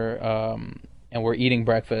whatever, and we're eating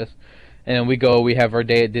breakfast. And then we have our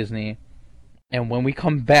day at Disney. And when we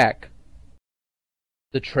come back,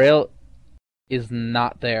 the trail is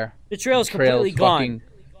not there. The trail is completely gone.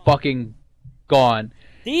 Fucking gone.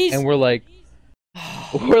 And we're like,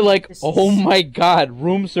 We're like, This oh is- my god,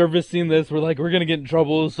 room service seen this. We're like, we're gonna get in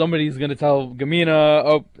trouble. Somebody's gonna tell Gamina,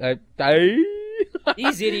 oh,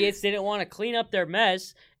 These idiots didn't want to clean up their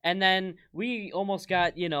mess, and then we almost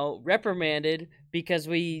got, reprimanded because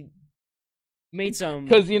we made some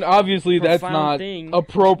because obviously that's profound not thing.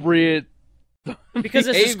 appropriate. Because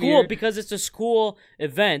it's a school, behavior. because it's a school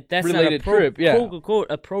event. That's Related not trip, yeah. quote unquote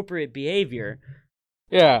appropriate behavior.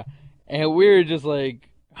 Yeah, and we're just like,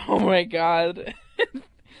 oh my god.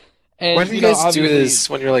 And Why do you guys do obviously- this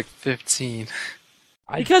when you're like 15?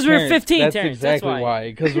 Because we were 15, That's Terrence, that's exactly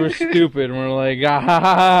why. Because we're stupid and we're like, ah, ha,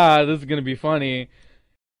 ha, ha, this is gonna be funny.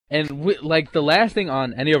 And like the last thing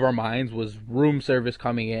on any of our minds was room service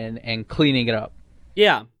coming in and cleaning it up.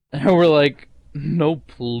 Yeah. And we're like, no,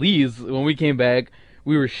 please. When we came back,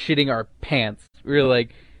 we were shitting our pants. We were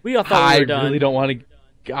like, We all thought we were done. really don't want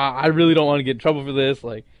to. I really don't want to get in trouble for this.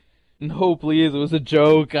 Like, no, please. It was a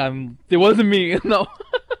joke. It wasn't me. No.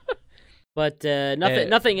 But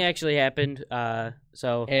nothing actually happened.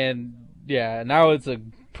 So And yeah, now it's a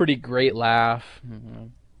pretty great laugh.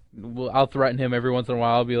 I'll threaten him every once in a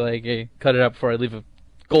while. I'll be like, "Hey, cut it up before I leave a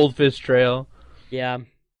goldfish trail." yeah.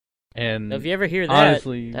 And So if you ever hear that,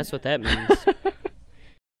 honestly, that's what that means.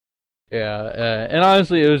 yeah. And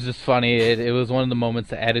honestly, it was just funny. It was one of the moments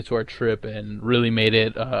that added to our trip and really made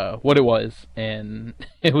it what it was. And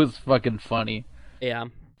it was fucking funny. Yeah.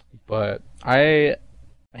 But I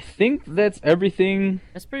think that's everything.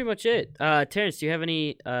 That's pretty much it. Terrence, do you have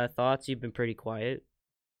any thoughts? You've been pretty quiet.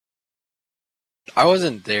 I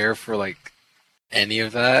wasn't there for like any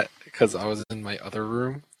of that because I was in my other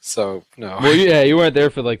room. So no. Well, yeah, you weren't there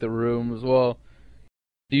for like the room as well.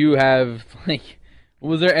 Do you have like?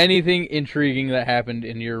 Was there anything intriguing that happened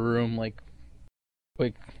in your room? Like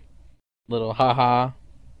little haha.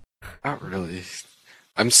 Not really.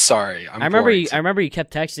 I'm sorry. I remember boring. I remember you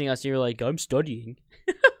kept texting us. And you were like, "I'm studying."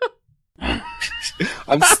 I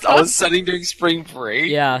was studying during spring break.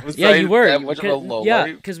 Yeah, Was yeah, I you were. that much of a low Yeah,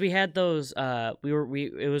 life? because we had those.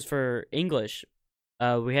 It was for English.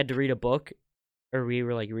 We had to read a book, or we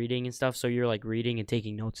were like reading and stuff. So you were like reading and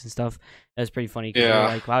taking notes and stuff. That was pretty funny. 'Cause we were Yeah.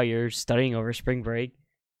 like, wow, you're studying over spring break.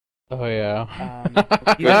 Oh yeah.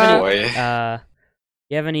 Do you Good have boy. any?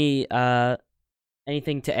 You have any?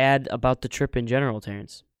 Anything to add about the trip in general,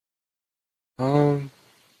 Terrence? I'm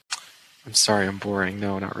sorry. I'm boring.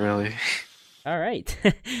 No, not really. All right.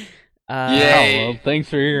 Yay. Oh, well, thanks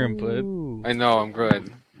for your input. Ooh. I know. I'm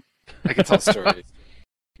good. I can tell stories.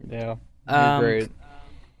 Yeah. You're great.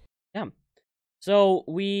 So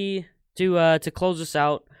we to close this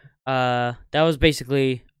out. That was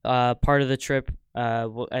basically part of the trip.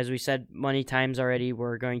 As we said many times already,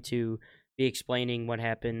 we're going to be explaining what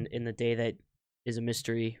happened in the day that is a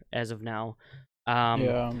mystery as of now.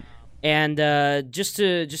 Yeah. And just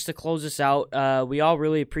to close this out, we all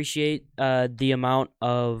really appreciate the amount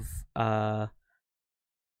of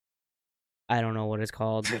I don't know what it's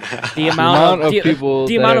called. The The amount amount of people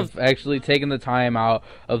the that amount have actually taken the time out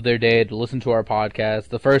of their day to listen to our podcast.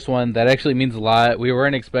 The first one, that actually means a lot. We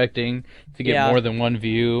weren't expecting to get Yeah. more than one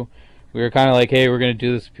view. We were kind of like, hey, we're going to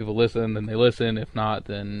do this. If people listen, then they listen. If not,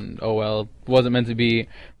 then, oh well, it wasn't meant to be.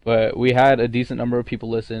 But we had a decent number of people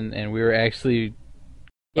listen, and we were actually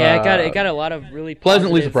it got a lot of really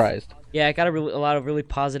pleasantly positive- surprised. Yeah, I got a lot of really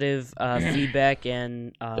positive feedback,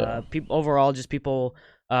 and Yeah. people overall, just people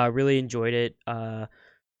really enjoyed it.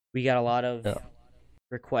 We got a lot of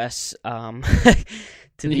requests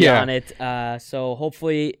to be Yeah. on it. So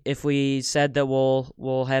hopefully, if we said that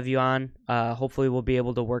we'll have you on, hopefully we'll be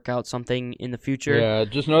able to work out something in the future. Yeah,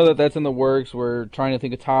 just know that that's in the works. We're trying to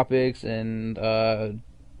think of topics and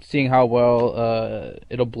seeing how well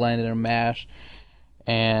it'll blend in a mash.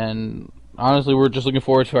 And honestly, we're just looking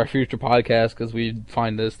forward to our future podcast because we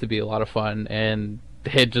find this to be a lot of fun and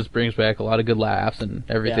it just brings back a lot of good laughs and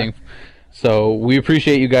everything. So we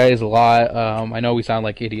appreciate you guys a lot. I know we sound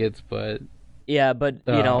like idiots, but Yeah, but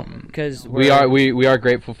because we are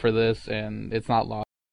grateful for this, and it's not lost.